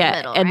it into the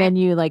middle, and then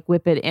you like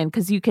whip it in,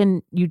 because you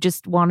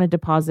just want to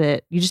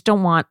deposit. You just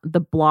don't want the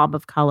blob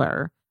of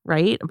color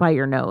by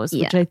your nose,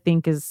 which I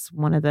think is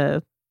one of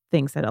the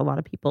things that a lot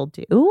of people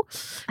do,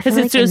 because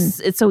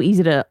it's so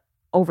easy to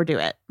overdo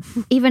it.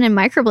 Even in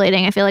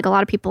microblading, I feel like a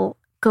lot of people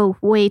go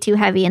way too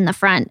heavy in the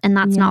front, and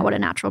that's not what a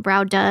natural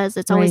brow does.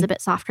 It's always a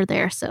bit softer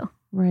there, so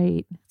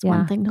it's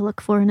one thing to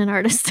look for in an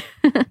artist.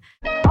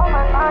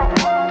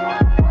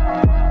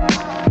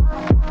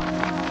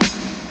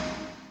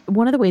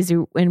 one of the ways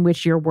in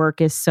which your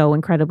work is so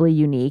incredibly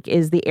unique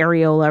is the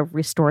areola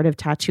restorative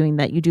tattooing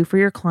that you do for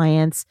your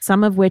clients,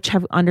 some of which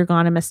have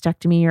undergone a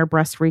mastectomy or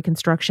breast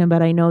reconstruction.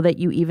 But I know that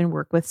you even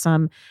work with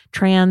some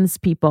trans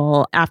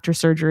people after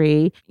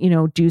surgery,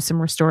 do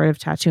some restorative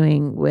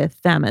tattooing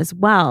with them as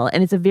well.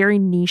 And it's a very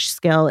niche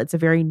skill. It's a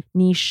very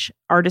niche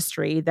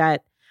artistry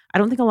that I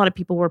don't think a lot of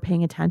people were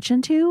paying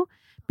attention to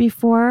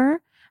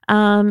before.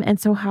 And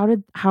so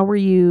how were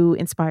you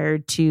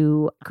inspired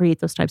to create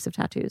those types of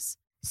tattoos?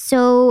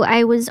 So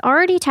I was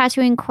already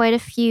tattooing quite a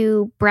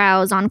few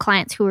brows on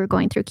clients who were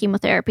going through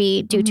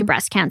chemotherapy due to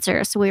breast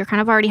cancer. So we were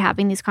kind of already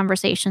having these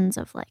conversations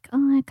of like,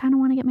 oh, I kind of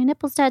want to get my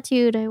nipples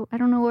tattooed. I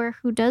don't know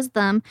who does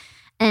them.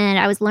 And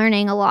I was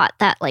learning a lot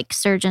that like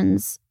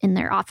surgeons in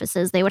their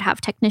offices, they would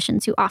have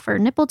technicians who offer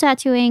nipple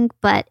tattooing,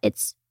 but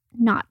it's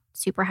not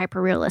super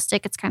hyper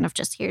realistic. It's kind of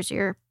just, here's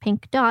your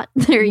pink dot.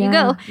 There you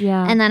go.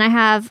 Yeah. And then I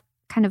have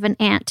kind of an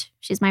aunt.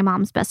 She's my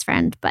mom's best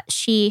friend, but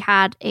she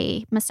had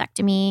a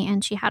mastectomy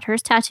and she had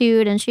hers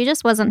tattooed and she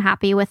just wasn't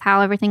happy with how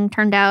everything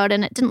turned out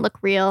and it didn't look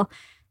real.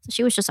 So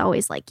she was just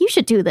always like, you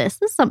should do this.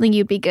 This is something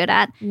you'd be good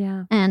at.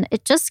 Yeah. And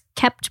it just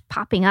kept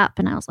popping up.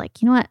 And I was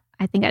like, you know what?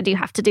 I think I do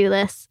have to do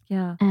this.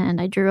 Yeah. And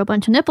I drew a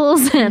bunch of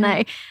nipples and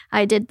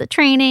I did the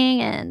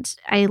training and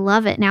I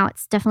love it. Now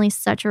it's definitely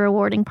such a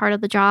rewarding part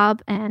of the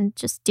job and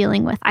just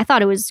dealing with, I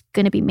thought it was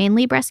going to be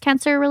mainly breast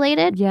cancer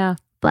related. Yeah.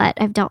 But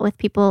I've dealt with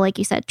people, like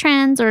you said,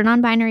 trans or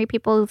non-binary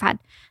people who've had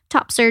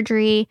top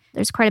surgery.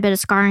 There's quite a bit of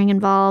scarring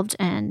involved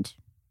and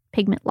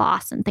pigment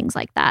loss and things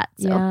like that.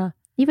 So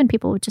even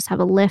people would just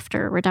have a lift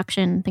or a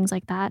reduction, things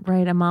like that.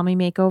 Right. A mommy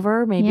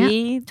makeover, maybe.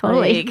 Yeah,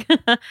 totally.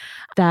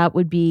 That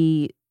would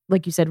be,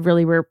 like you said,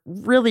 really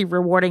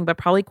rewarding, but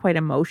probably quite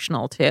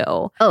emotional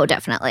too. Oh,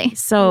 definitely.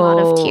 So a lot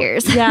of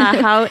tears.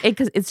 Yeah.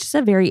 Because it's just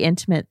a very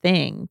intimate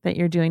thing that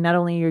you're doing. Not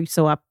only are you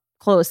so up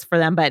close for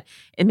them, but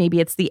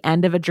maybe it's the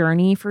end of a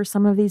journey for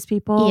some of these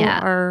people.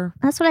 Yeah. Or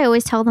that's what I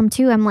always tell them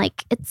too. I'm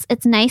like,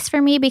 it's nice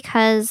for me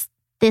because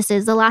this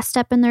is the last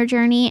step in their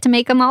journey to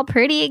make them all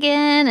pretty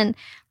again and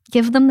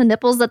give them the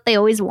nipples that they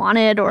always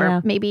wanted,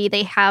 or maybe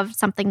they have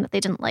something that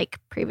they didn't like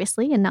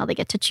previously and now they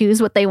get to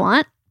choose what they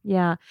want.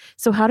 Yeah.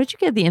 So how did you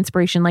get the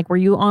inspiration? Like, were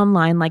you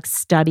online, like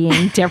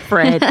studying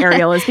different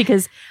areolas?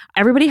 Because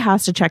everybody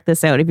has to check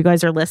this out if you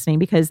guys are listening,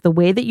 because the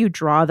way that you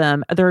draw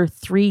them, they're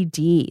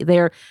 3D.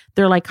 They're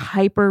like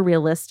hyper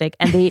realistic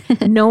and they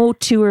no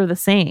two are the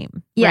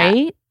same. Yeah,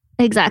 right?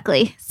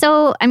 Exactly.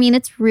 So, I mean,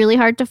 it's really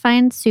hard to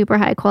find super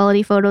high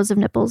quality photos of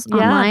nipples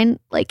online.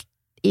 Like,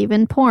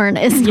 even porn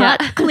is not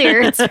clear.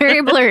 It's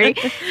very blurry.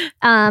 So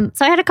I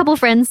had a couple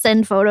friends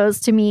send photos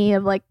to me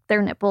of like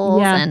their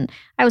nipples and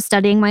I was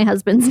studying my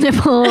husband's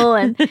nipple.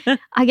 And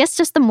I guess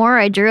just the more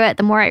I drew it,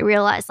 the more I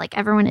realized like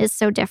everyone is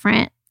so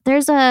different.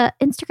 There's a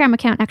Instagram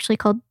account actually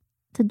called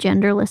The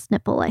Genderless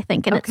Nipple, I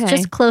think. And it's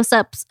just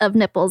close-ups of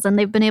nipples. And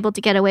they've been able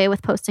to get away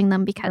with posting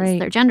them because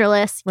they're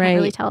genderless. You can't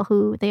really tell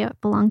who they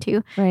belong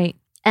to. Right.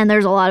 And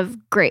there's a lot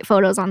of great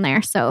photos on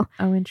there. So,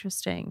 oh,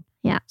 interesting.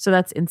 Yeah. So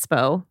that's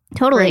inspo.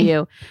 Totally. For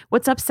you.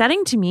 What's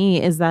upsetting to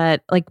me is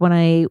that like when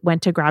I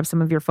went to grab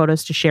some of your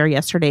photos to share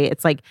yesterday,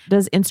 it's like,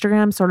 does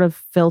Instagram sort of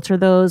filter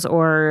those,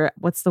 or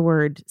what's the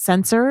word?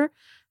 Censor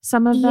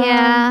some of them?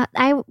 Yeah.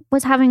 I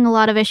was having a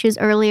lot of issues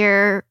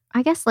earlier.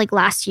 I guess like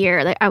last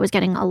year, I was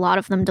getting a lot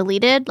of them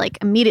deleted like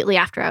immediately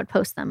after I would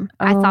post them.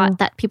 I thought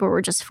that people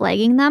were just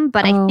flagging them,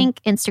 but I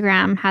think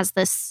Instagram has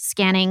this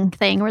scanning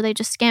thing where they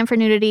just scan for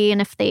nudity, and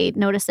if they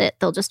notice it,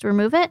 they'll just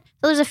remove it.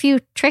 So there's a few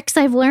tricks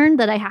I've learned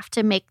that I have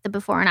to make the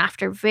before and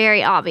after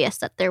very obvious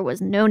that there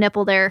was no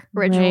nipple there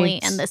originally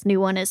and this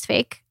new one is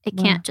fake. It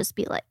can't just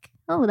be like,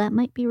 oh, that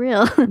might be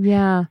real.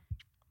 Yeah.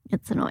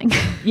 It's annoying.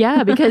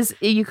 Yeah, because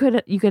you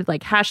could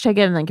like hashtag it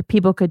and like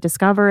people could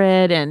discover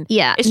it, and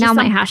it's now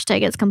my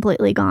hashtag is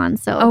completely gone.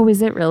 So oh,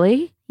 is it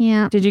really?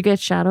 Yeah. Did you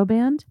get shadow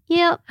banned?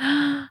 Yep.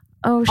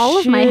 Oh, all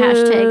of my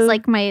hashtags,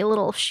 like my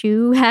little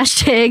shoe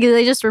hashtag,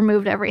 they just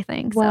removed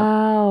everything. So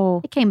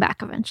wow. It came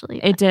back eventually.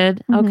 It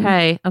did.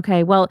 Okay.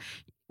 Well,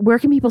 where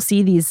can people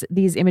see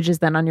these images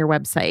then on your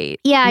website?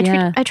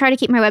 Yeah, I try to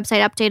keep my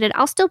website updated.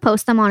 I'll still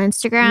post them on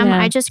Instagram. Yeah.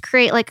 I just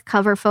create like a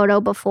cover photo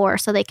before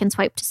so they can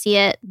swipe to see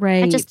it.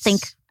 Right. I just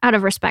think out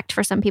of respect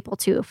for some people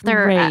too, if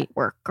they're at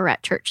work or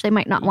at church, they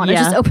might not want to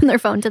just open their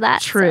phone to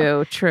that.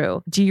 True.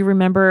 Do you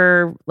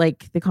remember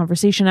like the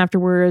conversation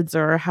afterwards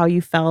or how you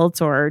felt,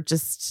 or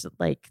just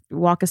like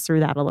walk us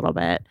through that a little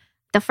bit?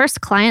 The first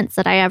clients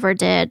that I ever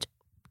did,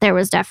 there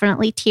was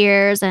definitely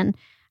tears, and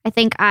I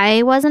think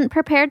I wasn't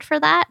prepared for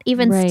that.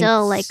 Even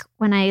still, like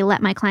when I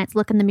let my clients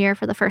look in the mirror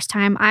for the first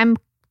time, I'm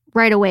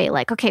right away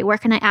like, okay, where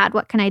can I add?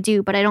 What can I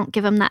do? But I don't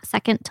give them that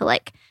second to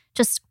like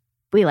just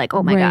be like,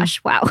 oh my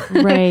gosh, wow.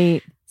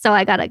 Right. So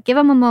I got to give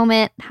them a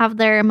moment, have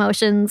their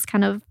emotions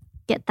kind of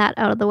get that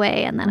out of the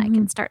way, and then I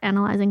can start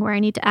analyzing where I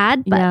need to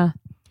add. But yeah,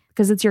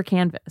 because it's your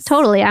canvas.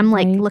 Totally. I'm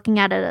like looking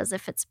at it as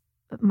if it's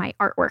my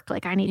artwork.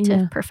 Like I need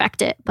to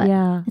perfect it, but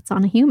it's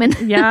on a human.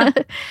 Yeah.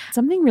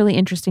 Something really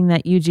interesting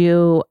that you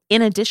do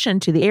in addition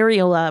to the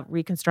areola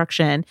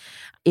reconstruction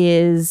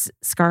is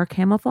scar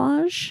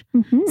camouflage.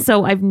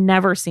 So I've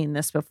never seen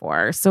this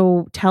before.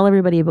 So tell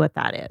everybody what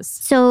that is.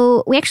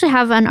 So we actually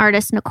have an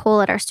artist,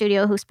 Nicole, at our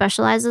studio who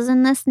specializes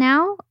in this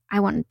now. I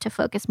wanted to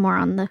focus more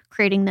on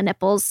creating the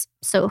nipples.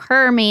 So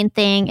her main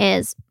thing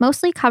is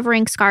mostly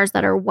covering scars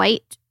that are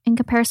white in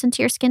comparison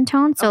to your skin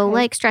tone. So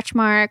like stretch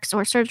marks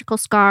or surgical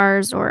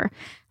scars or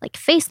like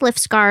facelift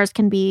scars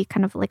can be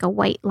kind of like a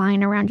white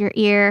line around your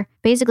ear.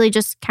 Basically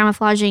just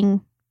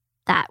camouflaging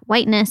that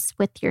whiteness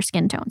with your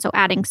skin tone. So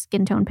adding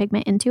skin tone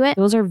pigment into it.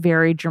 Those are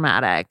very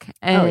dramatic.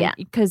 And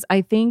because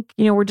I think,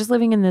 we're just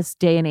living in this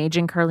day and age,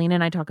 and Carlene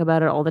and I talk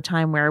about it all the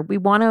time, where we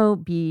want to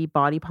be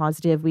body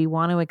positive. We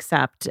want to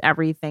accept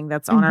everything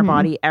that's on our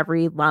body,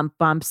 every lump,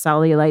 bump,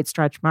 cellulite,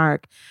 stretch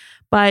mark.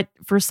 But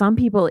for some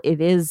people, it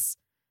is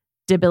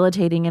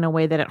debilitating in a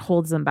way that it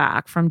holds them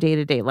back from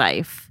day-to-day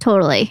life.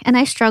 Totally. And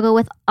I struggle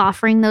with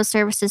offering those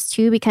services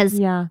too,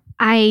 because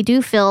I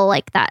do feel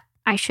like that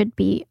I should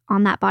be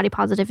on that body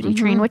positivity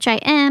train, which I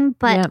am,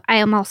 but I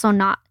am also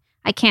not.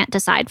 I can't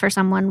decide for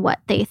someone what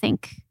they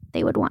think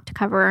they would want to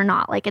cover or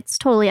not. Like it's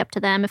totally up to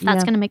them. If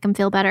that's going to make them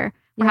feel better,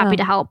 we're happy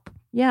to help.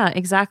 Yeah,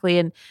 exactly.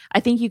 And I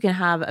think you can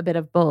have a bit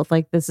of both.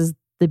 Like this is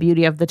the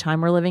beauty of the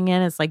time we're living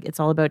in. It's like, it's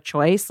all about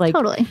choice. Like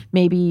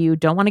maybe you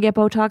don't want to get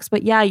Botox,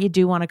 but you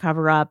do want to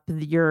cover up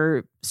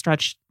your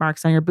stretch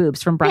marks on your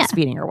boobs from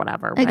breastfeeding or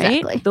whatever, right?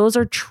 Exactly. Those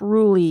are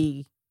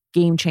truly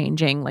game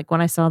changing. Like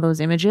when I saw those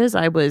images,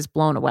 I was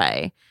blown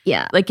away.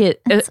 Yeah. Like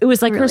it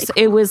was like really cool.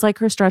 It was like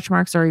her stretch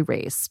marks are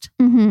erased.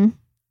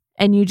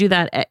 And you do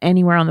that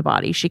anywhere on the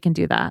body. She can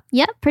do that.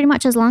 Yep, pretty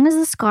much as long as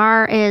the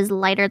scar is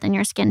lighter than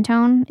your skin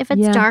tone. If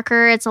it's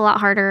darker, it's a lot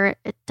harder.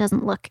 It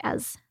doesn't look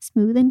as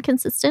smooth and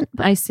consistent.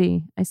 But I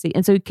see.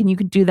 And so you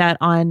could do that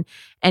on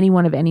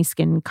anyone of any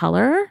skin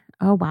color?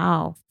 Oh,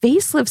 wow.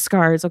 Facelift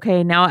scars.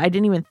 Okay, now I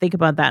didn't even think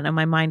about that and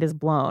my mind is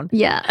blown.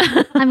 Yeah.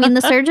 I mean,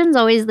 the surgeons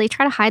they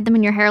try to hide them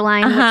in your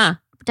hairline,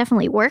 which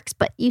definitely works,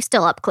 but you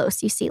still up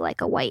close, you see like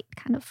a white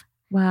kind of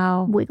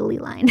wiggly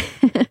line.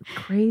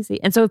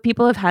 Crazy. And so if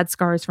people have had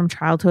scars from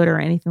childhood or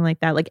anything like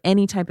that, like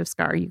any type of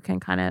scar, you can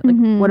kind of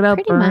like, what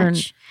about burn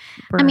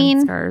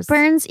scars?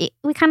 Burns,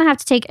 we kind of have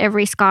to take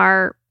every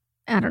scar.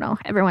 I don't know.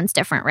 Everyone's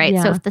different, right?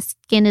 Yeah. So if the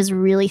skin is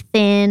really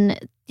thin,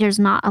 there's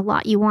not a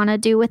lot you want to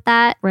do with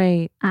that.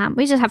 Right.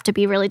 We just have to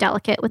be really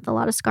delicate with a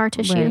lot of scar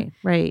tissue.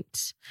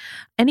 Right.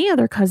 Any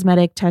other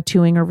cosmetic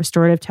tattooing or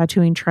restorative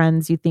tattooing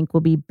trends you think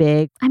will be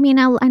big? I mean,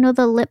 I know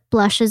the lip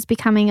blush is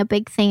becoming a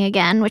big thing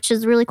again, which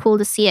is really cool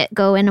to see it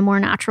go in a more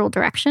natural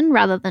direction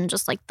rather than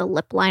just like the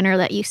lip liner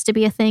that used to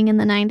be a thing in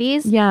the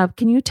 90s. Yeah.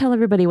 Can you tell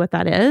everybody what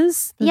that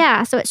is?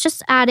 Yeah. So it's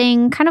just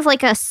adding kind of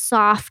like a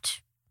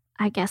soft,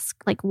 I guess,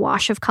 like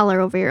wash of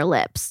color over your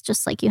lips,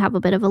 just like you have a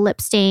bit of a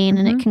lip stain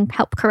and it can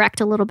help correct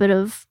a little bit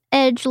of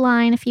edge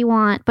line if you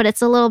want, but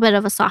it's a little bit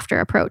of a softer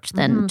approach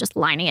than just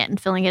lining it and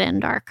filling it in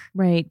dark.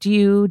 Right. Do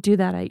you do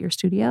that at your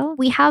studio?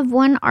 We have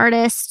one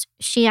artist.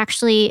 She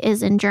actually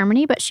is in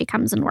Germany, but she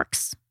comes and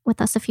works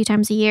with us a few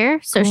times a year.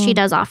 So she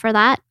does offer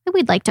that.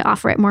 We'd like to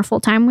offer it more full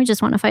time. We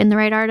just want to find the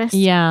right artist.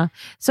 Yeah.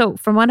 So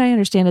from what I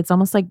understand, it's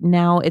almost like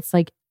now it's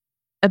like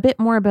a bit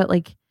more about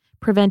like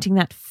preventing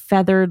that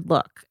feathered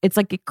look. It's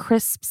like it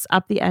crisps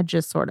up the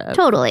edges sort of.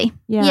 Totally.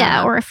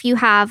 Yeah. Or if you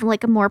have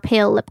like a more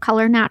pale lip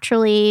color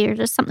naturally or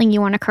just something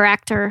you want to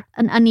correct or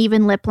an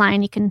uneven lip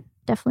line, you can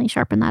definitely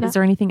sharpen that up. Is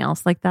there anything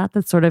else like that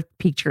that sort of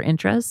piqued your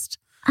interest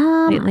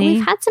lately?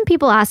 We've had some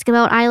people ask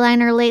about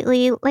eyeliner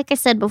lately. Like I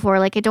said before,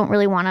 like I don't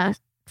really want to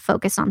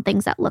focus on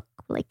things that look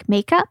like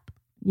makeup.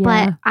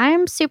 But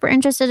I'm super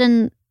interested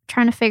in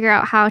trying to figure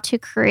out how to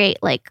create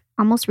like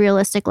almost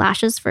realistic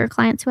lashes for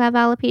clients who have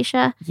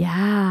alopecia.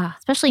 Yeah.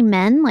 Especially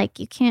men. Like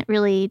you can't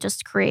really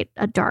just create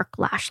a dark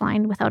lash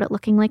line without it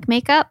looking like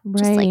makeup.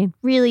 Right. Just like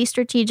really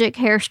strategic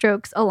hair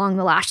strokes along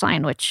the lash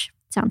line, which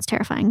sounds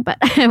terrifying, but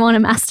I want to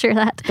master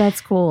that.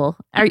 That's cool.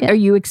 Are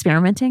you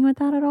experimenting with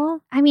that at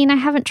all? I mean, I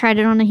haven't tried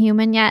it on a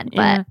human yet,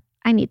 but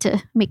I need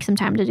to make some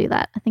time to do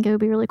that. I think it would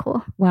be really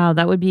cool. Wow,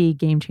 that would be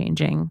game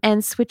changing.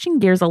 And switching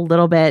gears a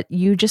little bit,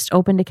 you just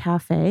opened a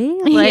cafe?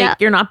 Like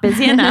you're not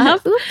busy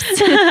enough?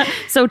 Oops.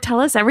 So tell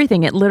us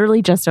everything. It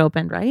literally just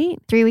opened, right?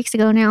 3 weeks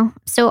ago now.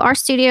 So our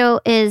studio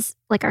is,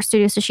 like our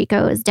studio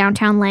Sashiko is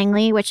downtown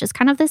Langley, which is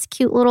kind of this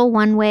cute little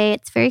one-way.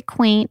 It's very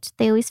quaint.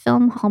 They always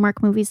film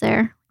Hallmark movies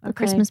there, the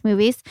Christmas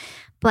movies.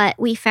 But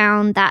we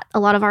found that a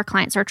lot of our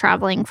clients are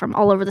traveling from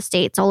all over the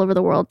States, all over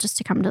the world, just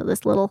to come to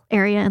this little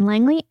area in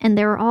Langley. And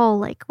they were all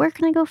like, where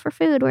can I go for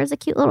food? Where's a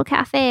cute little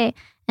cafe?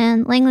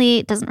 And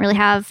Langley doesn't really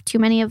have too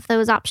many of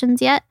those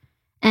options yet.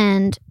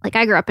 And like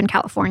I grew up in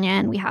California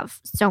and we have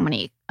so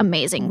many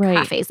amazing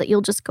cafes that you'll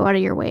just go out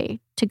of your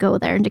way to go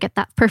there and to get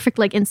that perfect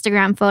like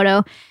Instagram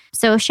photo.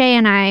 So Shay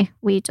and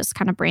we just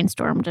kind of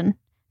brainstormed and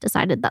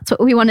decided that's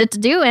what we wanted to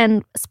do.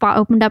 And a spot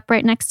opened up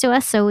right next to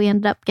us. So we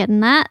ended up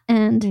getting that.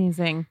 And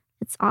amazing.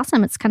 It's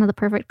awesome. It's kind of the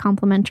perfect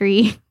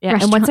complimentary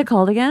restaurant. And what's it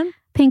called again?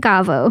 Pink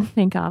Avo.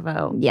 Pink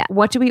Avo. Yeah.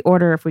 What do we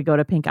order if we go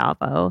to Pink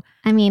Avo?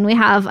 I mean, we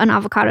have an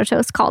avocado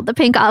toast called the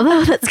Pink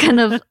Avo. That's kind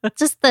of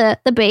just the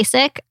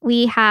basic.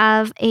 We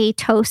have a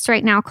toast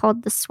right now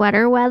called the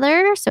Sweater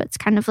Weather. So it's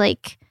kind of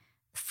like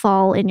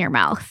fall in your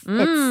mouth.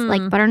 It's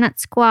like butternut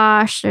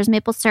squash. There's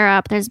maple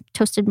syrup. There's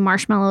toasted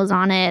marshmallows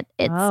on it.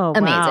 It's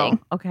amazing. Wow.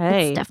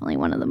 Okay. It's definitely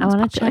one of the most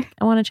popular.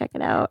 I want to check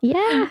it out.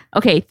 Yeah.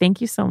 Okay.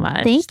 Thank you so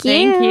much. Thank you.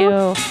 Thank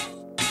you.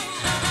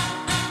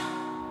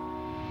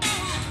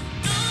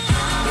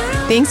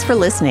 Thanks for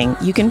listening.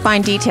 You can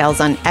find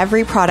details on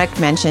every product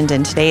mentioned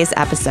in today's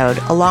episode,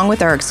 along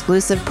with our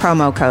exclusive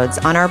promo codes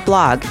on our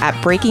blog at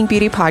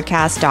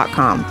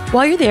breakingbeautypodcast.com.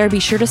 While you're there,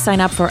 be sure to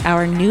sign up for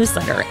our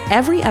newsletter.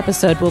 Every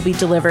episode will be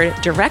delivered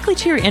directly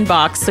to your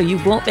inbox, so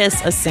you won't miss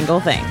a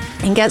single thing.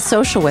 And get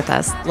social with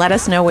us. Let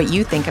us know what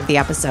you think of the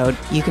episode.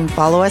 You can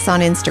follow us on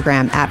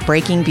Instagram at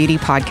Breaking Beauty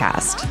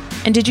Podcast.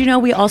 And did you know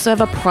we also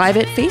have a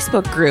private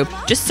Facebook group?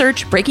 Just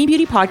search Breaking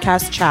Beauty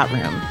Podcast Chat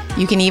Room.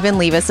 You can even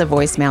leave us a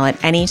voicemail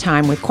at any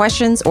time with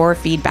questions or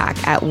feedback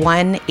at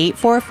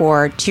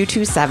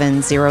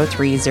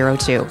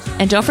 1-844-227-0302.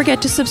 And don't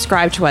forget to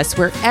subscribe to us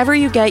wherever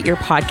you get your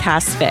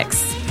podcasts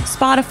fix.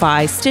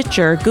 Spotify,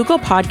 Stitcher, Google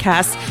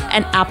Podcasts,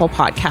 and Apple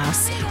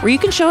Podcasts, where you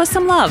can show us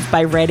some love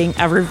by writing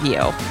a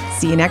review.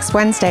 See you next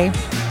Wednesday.